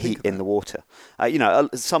to a heat in the water.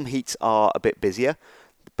 Some heats are a bit busier,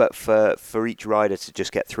 but for each rider to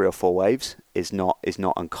just get 3 or 4 waves is not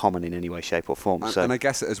uncommon in any way, shape or form. And I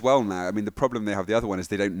guess as well now, the problem they have, the other one, is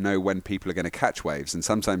they don't know when people are going to catch waves. And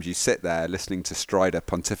sometimes you sit there listening to Strider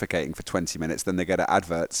pontificating for 20 minutes, then they get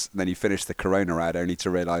adverts, and then you finish the Corona ad only to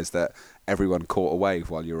realise that everyone caught a wave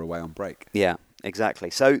while you were away on break. Yeah. Exactly.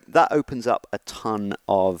 So that opens up a ton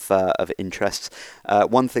of interests.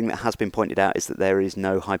 One thing that has been pointed out is that there is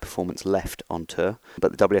no high performance left on tour,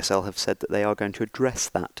 but the WSL have said that they are going to address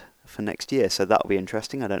that for next year. So that'll be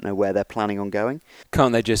interesting. I don't know where they're planning on going.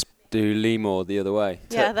 Can't they just do Limor the other way?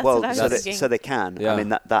 Yeah, that's what I was thinking. So they can.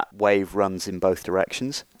 Yeah. That wave runs in both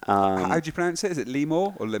directions. How do you pronounce it? Is it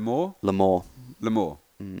Limor or Limor? Limor. Limor.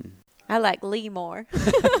 I like Lee more.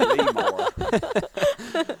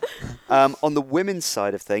 On the women's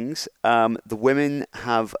side of things, the women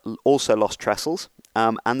have also lost trestles,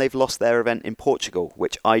 and they've lost their event in Portugal,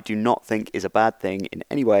 which I do not think is a bad thing in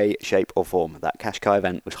any way, shape or form. That Qashqai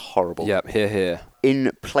event was horrible. Yep, here.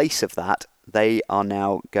 In place of that, they are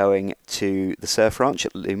now going to the Surf Ranch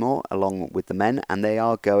at Limor along with the men, and they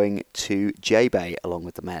are going to J-Bay along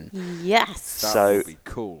with the men. Yes. That would be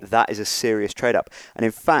cool. That is a serious trade-up. And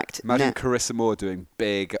in fact... Imagine Carissa Moore doing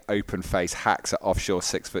big, open-face hacks at offshore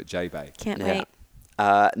 6-foot J-Bay. Can't wait.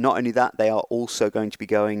 Not only that, they are also going to be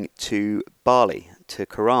going to Bali, to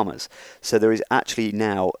Karamas. So there is actually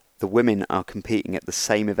now... The women are competing at the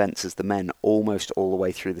same events as the men almost all the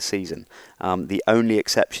way through the season. The only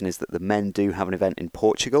exception is that the men do have an event in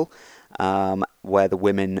Portugal where the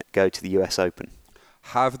women go to the US Open.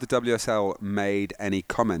 Have the WSL made any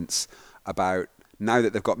comments about, now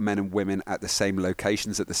that they've got men and women at the same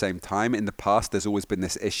locations at the same time? In the past, there's always been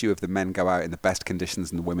this issue of the men go out in the best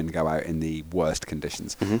conditions and the women go out in the worst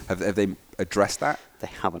conditions. Have they addressed that?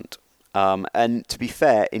 They haven't. And to be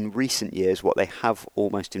fair, in recent years, what they have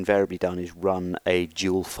almost invariably done is run a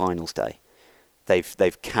dual finals day.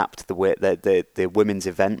 They've capped the women's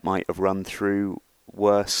event might have run through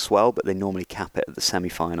worse swell, but they normally cap it at the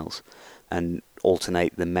semi-finals and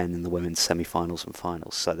alternate the men and the women's semi-finals and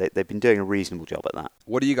finals. So they've been doing a reasonable job at that.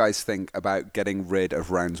 What do you guys think about getting rid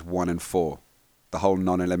of rounds 1 and 4, the whole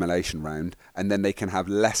non-elimination round, and then they can have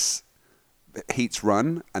less heats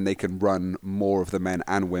run, and they can run more of the men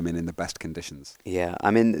and women in the best conditions? Yeah,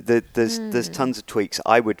 there's tons of tweaks.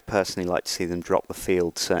 I would personally like to see them drop the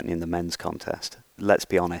field, certainly in the men's contest. Let's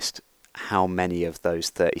be honest, how many of those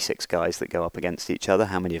 36 guys that go up against each other,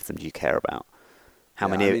 how many of them do you care about? How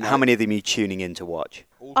many of them are you tuning in to watch?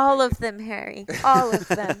 All of them, Harry. All of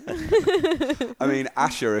them.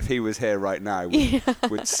 Asher, if he was here right now,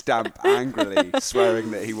 would stamp angrily, swearing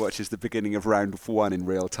that he watches the beginning of round 1 in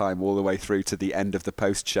real time all the way through to the end of the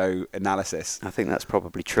post-show analysis. I think that's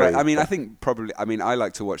probably true. But, I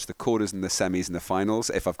like to watch the quarters and the semis and the finals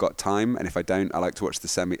if I've got time, and if I don't, I like to watch the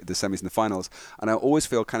semis and the finals. And I always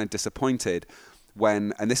feel kind of disappointed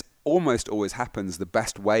when, and this almost always happens, the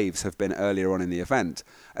best waves have been earlier on in the event,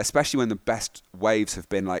 especially when the best waves have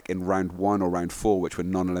been like in round 1 or round 4, which were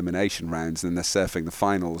non-elimination rounds, and then they're surfing the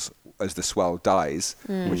finals as the swell dies,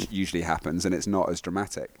 which usually happens, and it's not as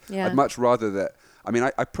dramatic. Yeah. I'd much rather that,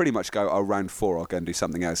 I pretty much go, round 4, I'll go and do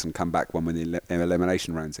something else and come back when we're in the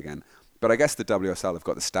elimination rounds again. But I guess the WSL have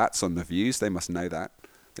got the stats on the views. They must know that.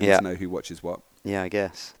 They must know who watches what. Yeah, I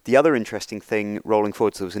guess. The other interesting thing rolling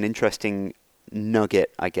forward, so there was an interesting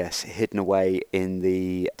nugget, I guess, hidden away in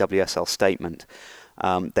the WSL statement.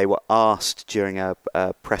 They were asked during a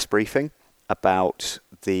press briefing about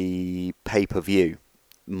the pay-per-view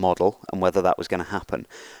model and whether that was going to happen.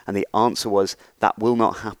 And the answer was that will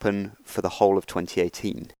not happen for the whole of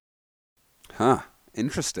 2018. Huh.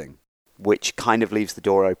 Interesting. Which kind of leaves the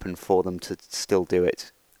door open for them to still do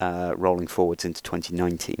it rolling forwards into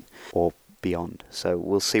 2019 or beyond. So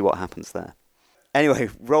we'll see what happens there. Anyway,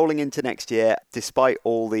 rolling into next year, despite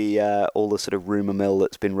all the sort of rumour mill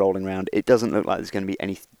that's been rolling around, it doesn't look like there's going to be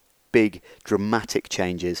any big dramatic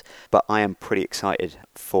changes, but I am pretty excited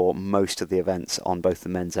for most of the events on both the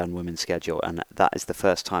men's and women's schedule, and that is the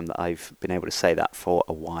first time that I've been able to say that for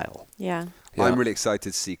a while. Yeah. I'm really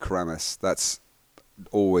excited to see Keramis. That's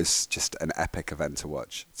always just an epic event to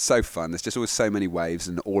watch. It's so fun. There's just always so many waves,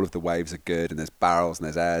 and all of the waves are good, and there's barrels and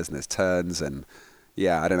there's airs and there's turns, and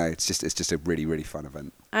yeah, I don't know. It's just a really, really fun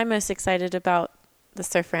event. I'm most excited about the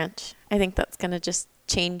surf ranch. I think that's going to just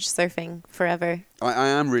change surfing forever. I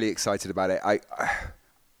am really excited about it.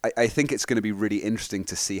 I think it's going to be really interesting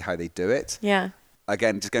to see how they do it. Yeah.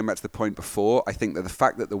 Again, just going back to the point before, I think that the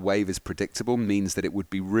fact that the wave is predictable means that it would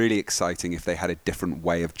be really exciting if they had a different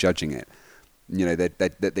way of judging it. You know,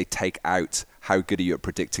 that they take out how good are you at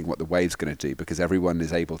predicting what the wave's going to do, because everyone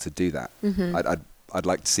is able to do that. Mm-hmm. I'd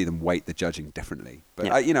like to see them weight the judging differently.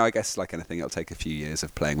 But, I guess like anything, it'll take a few years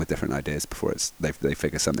of playing with different ideas before they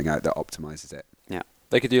figure something out that optimizes it. Yeah.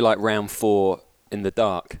 They could do like round 4 in the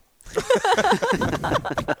dark.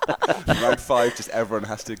 Round 5, just everyone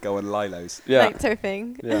has to go on lilos. Yeah. Like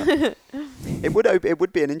surfing. Yeah. It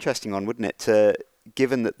would be an interesting one, wouldn't it?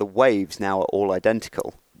 Given that the waves now are all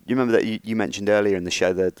identical. You remember that you mentioned earlier in the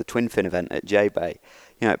show the twin fin event at J-Bay.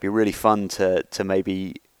 You know, it'd be really fun to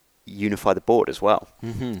maybe unify the board as well.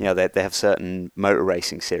 Mm-hmm. You know, they have certain motor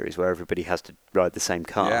racing series where everybody has to ride the same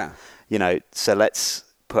car. Yeah. You know, so let's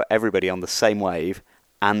put everybody on the same wave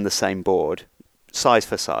and the same board, size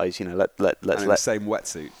for size. You know, let's the same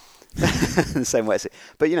wetsuit. the same wetsuit.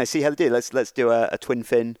 But you know, see how they do. Let's do a twin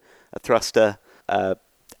fin, a thruster,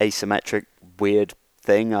 asymmetric weird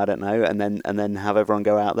thing, I don't know, and then have everyone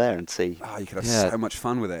go out there and see. Oh, you could have so much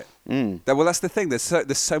fun with it. Mm. Well, that's the thing. There's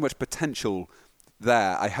so much potential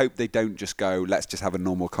there. I hope they don't just go, let's just have a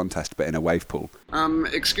normal contest but in a wave pool.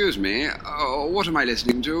 Excuse me, what am I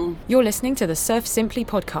listening to? You're listening to the Surf Simply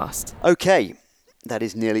podcast. Okay, that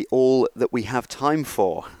is nearly all that we have time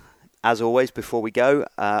for. As always, before we go,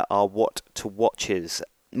 our what to watches.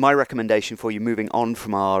 My recommendation for you, moving on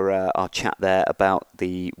from our chat there about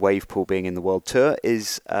the wave pool being in the World Tour,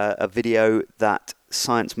 is a video that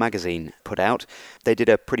Science Magazine put out. They did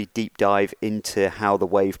a pretty deep dive into how the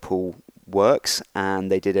wave pool works, and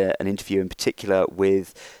they did an interview in particular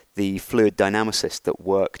with the fluid dynamicist that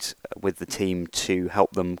worked with the team to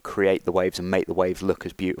help them create the waves and make the waves look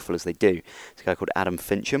as beautiful as they do. It's a guy called Adam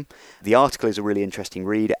Fincham. The article is a really interesting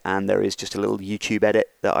read, and there is just a little YouTube edit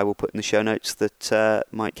that I will put in the show notes that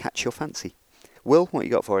might catch your fancy. Will, what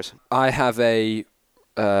you got for us? I have a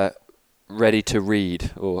ready to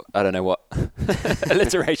read, or I don't know what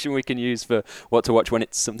alliteration we can use for what to watch when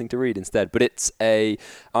it's something to read instead. But it's a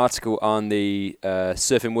article on the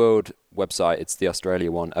Surfing World website, it's the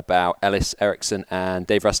Australia one, about Ellis Eriksson and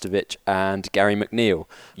Dave Rastovich and Gary McNeil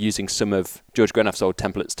using some of George Greenoug's old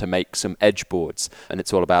templates to make some edge boards, and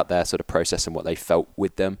it's all about their sort of process and what they felt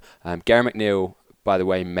with them. Gary McNeil, by the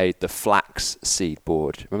way, made the flax seed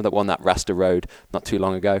board. Remember that one that Rasta rode not too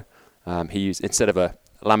long ago? He used, instead of a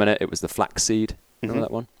laminate, it was the flax seed. Remember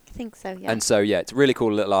that one? I think so, yeah. And so, yeah, it's a really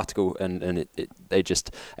cool little article, and they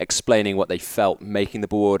just explaining what they felt making the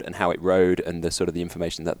board and how it rode, and the sort of the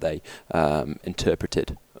information that they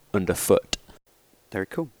interpreted underfoot. Very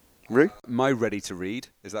cool. Roo? My ready to read,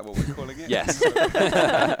 is that what we're calling it? Yes.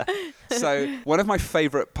 So one of my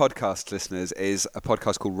favourite podcast listeners is a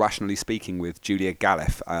podcast called Rationally Speaking with Julia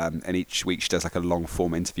Galliff, and each week she does like a long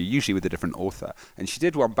form interview, usually with a different author, and she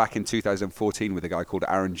did one back in 2014 with a guy called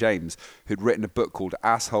Aaron James, who'd written a book called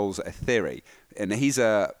Assholes A Theory, and he's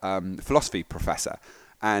a philosophy professor.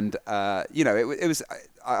 And it was.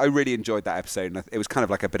 I really enjoyed that episode, and it was kind of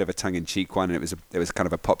like a bit of a tongue-in-cheek one, and it was kind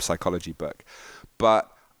of a pop psychology book, but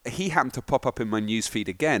he happened to pop up in my newsfeed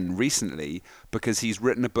again recently because he's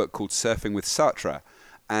written a book called Surfing with Sartre,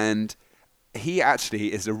 and he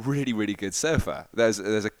actually is a really, really good surfer. There's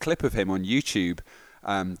a clip of him on YouTube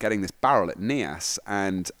getting this barrel at Nias,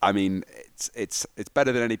 and I mean it's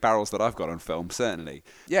better than any barrels that I've got on film, certainly.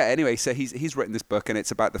 Yeah. Anyway, so he's written this book, and it's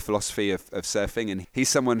about the philosophy of surfing, and he's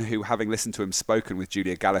someone who, having listened to him spoken with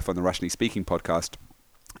Julia Galliff on the Rationally Speaking podcast,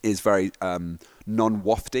 is very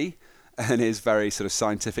non-wafty. And is very sort of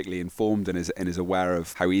scientifically informed, and is aware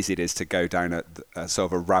of how easy it is to go down a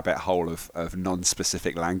sort of a rabbit hole of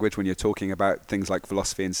non-specific language when you're talking about things like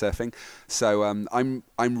philosophy and surfing. So I'm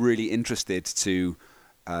really interested to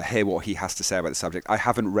hear what he has to say about the subject. I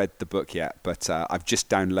haven't read the book yet, but I've just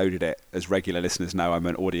downloaded it. As regular listeners know, I'm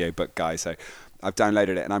an audiobook guy, so I've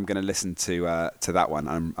downloaded it and I'm going to listen to that one.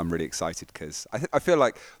 I'm really excited because I feel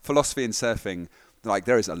like philosophy and surfing, like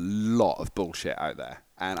there is a lot of bullshit out there,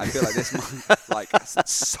 and I feel like this might, like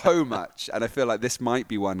so much, and I feel like this might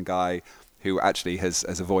be one guy who actually has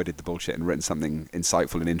avoided the bullshit and written something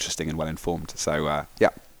insightful and interesting and well informed. So yeah,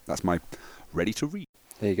 that's my ready to read.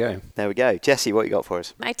 There you go. There we go. Jessie, what you got for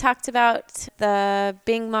us? I talked about the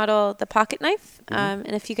Bing model, the pocket knife.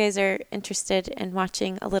 And if you guys are interested in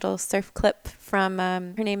watching a little surf clip from,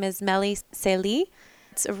 her name is Melly Sely.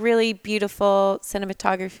 It's a really beautiful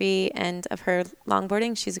cinematography and of her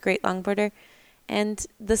longboarding. She's a great longboarder. And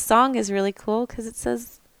the song is really cool because it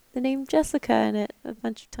says the name Jessica in it a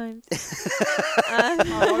bunch of times.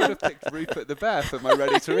 I would have picked Rupert the Bear for my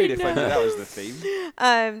ready to read if I knew that was the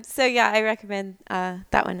theme. So yeah, I recommend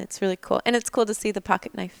that one. It's really cool. And it's cool to see the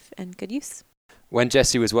pocket knife in good use. When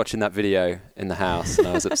Jessie was watching that video in the house and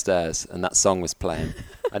I was upstairs and that song was playing,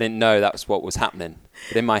 I didn't know that was what was happening.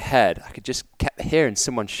 But in my head, I could just kept hearing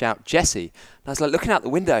someone shout, Jessie. And I was like looking out the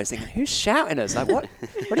window, I was thinking, who's shouting us? Like, what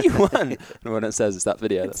do you want? And when it says it's that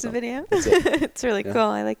video. It's the video. It's really cool.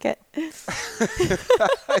 I like it. I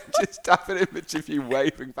just have an image of you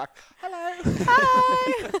waving back. Hello.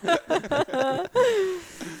 Hi.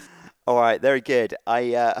 All right, very good.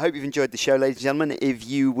 I hope you've enjoyed the show, ladies and gentlemen. If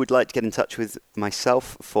you would like to get in touch with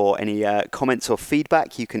myself for any comments or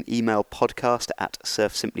feedback, you can email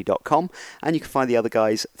podcast@surfsimply.com, and you can find the other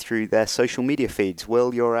guys through their social media feeds.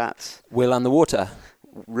 Will, you're at? Will and the Water.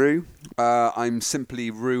 Rue? I'm simply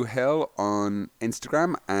Rue Hill on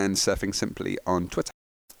Instagram and Surfing Simply on Twitter.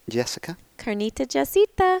 Jessica? Carnita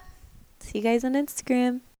Jessita. See you guys on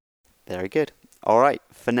Instagram. Very good. All right,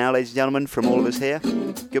 for now, ladies and gentlemen, from all of us here,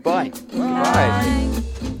 goodbye. Bye.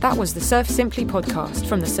 That was the Surf Simply podcast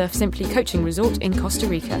from the Surf Simply Coaching Resort in Costa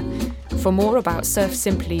Rica. For more about Surf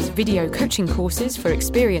Simply's video coaching courses for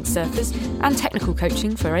experienced surfers and technical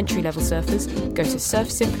coaching for entry-level surfers, go to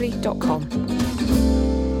surfsimply.com.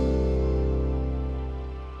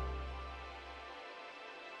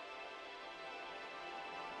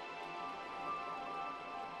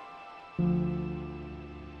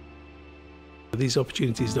 These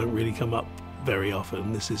opportunities don't really come up very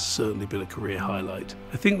often. This has certainly been a career highlight.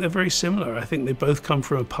 I think they're very similar. I think they both come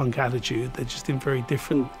from a punk attitude. They're just in very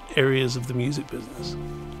different areas of the music business.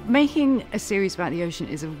 Making a series about the ocean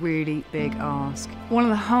is a really big ask. One of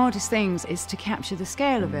the hardest things is to capture the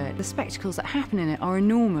scale of it. The spectacles that happen in it are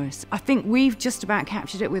enormous. I think we've just about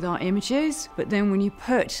captured it with our images, but then when you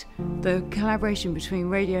put the collaboration between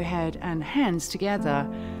Radiohead and Hands together,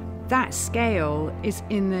 that scale is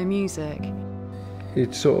in their music.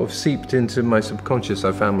 It sort of seeped into my subconscious.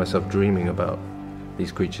 I found myself dreaming about these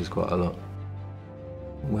creatures quite a lot.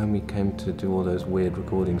 When we came to do all those weird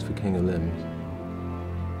recordings for King of Limbs,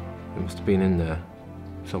 it must have been in there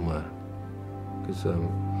somewhere. Because it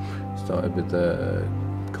started with the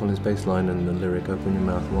Collins bass line and the lyric, "Open your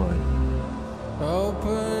mouth wide."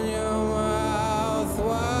 Open your mouth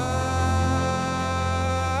wide.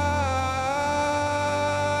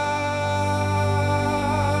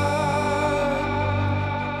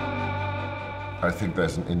 I think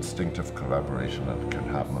there's an instinctive collaboration that can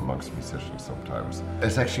happen amongst musicians sometimes.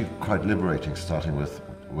 It's actually quite liberating starting with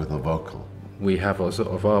a vocal. We have our sort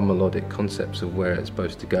of our melodic concepts of where it's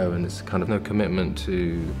supposed to go, and it's kind of no commitment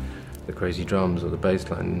to the crazy drums or the bass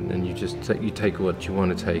line, and you just take what you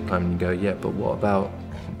want to take and you go, yeah, but what about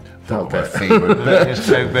that bit? Favorite bit. It's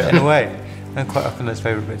favourite bit in a way, and quite often those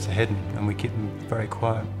favourite bits are hidden and we keep them very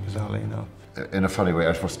quiet, bizarrely enough. In a funny way,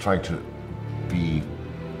 I was trying to be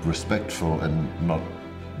respectful and not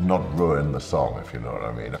ruin the song, if you know what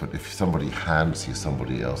I mean. But if somebody hands you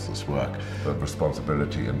somebody else's work, the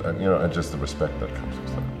responsibility and just the respect that comes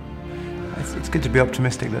with that. It's good to be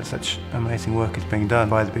optimistic that such amazing work is being done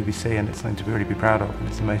by the BBC, and it's something to really be proud of. And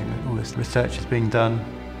it's amazing that all this research is being done,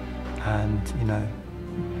 and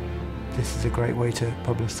this is a great way to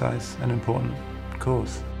publicise an important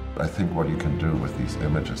cause. I think what you can do with these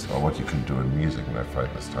images, or what you can do in music, and I find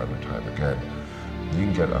this time and time again, you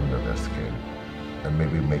can get under their skin and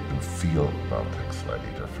maybe make them feel about things slightly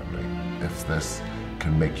differently. If this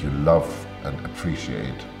can make you love and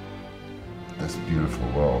appreciate this beautiful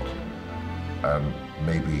world, and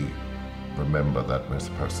maybe remember that we're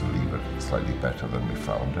supposed to leave it slightly better than we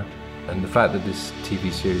found it. And the fact that this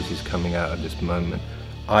TV series is coming out at this moment,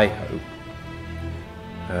 I hope,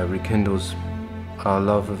 rekindles our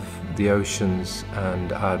love of the oceans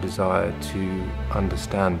and our desire to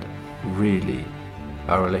understand really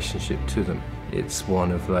our relationship to them. It's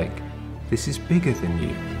one of like, this is bigger than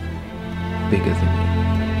you, bigger than you.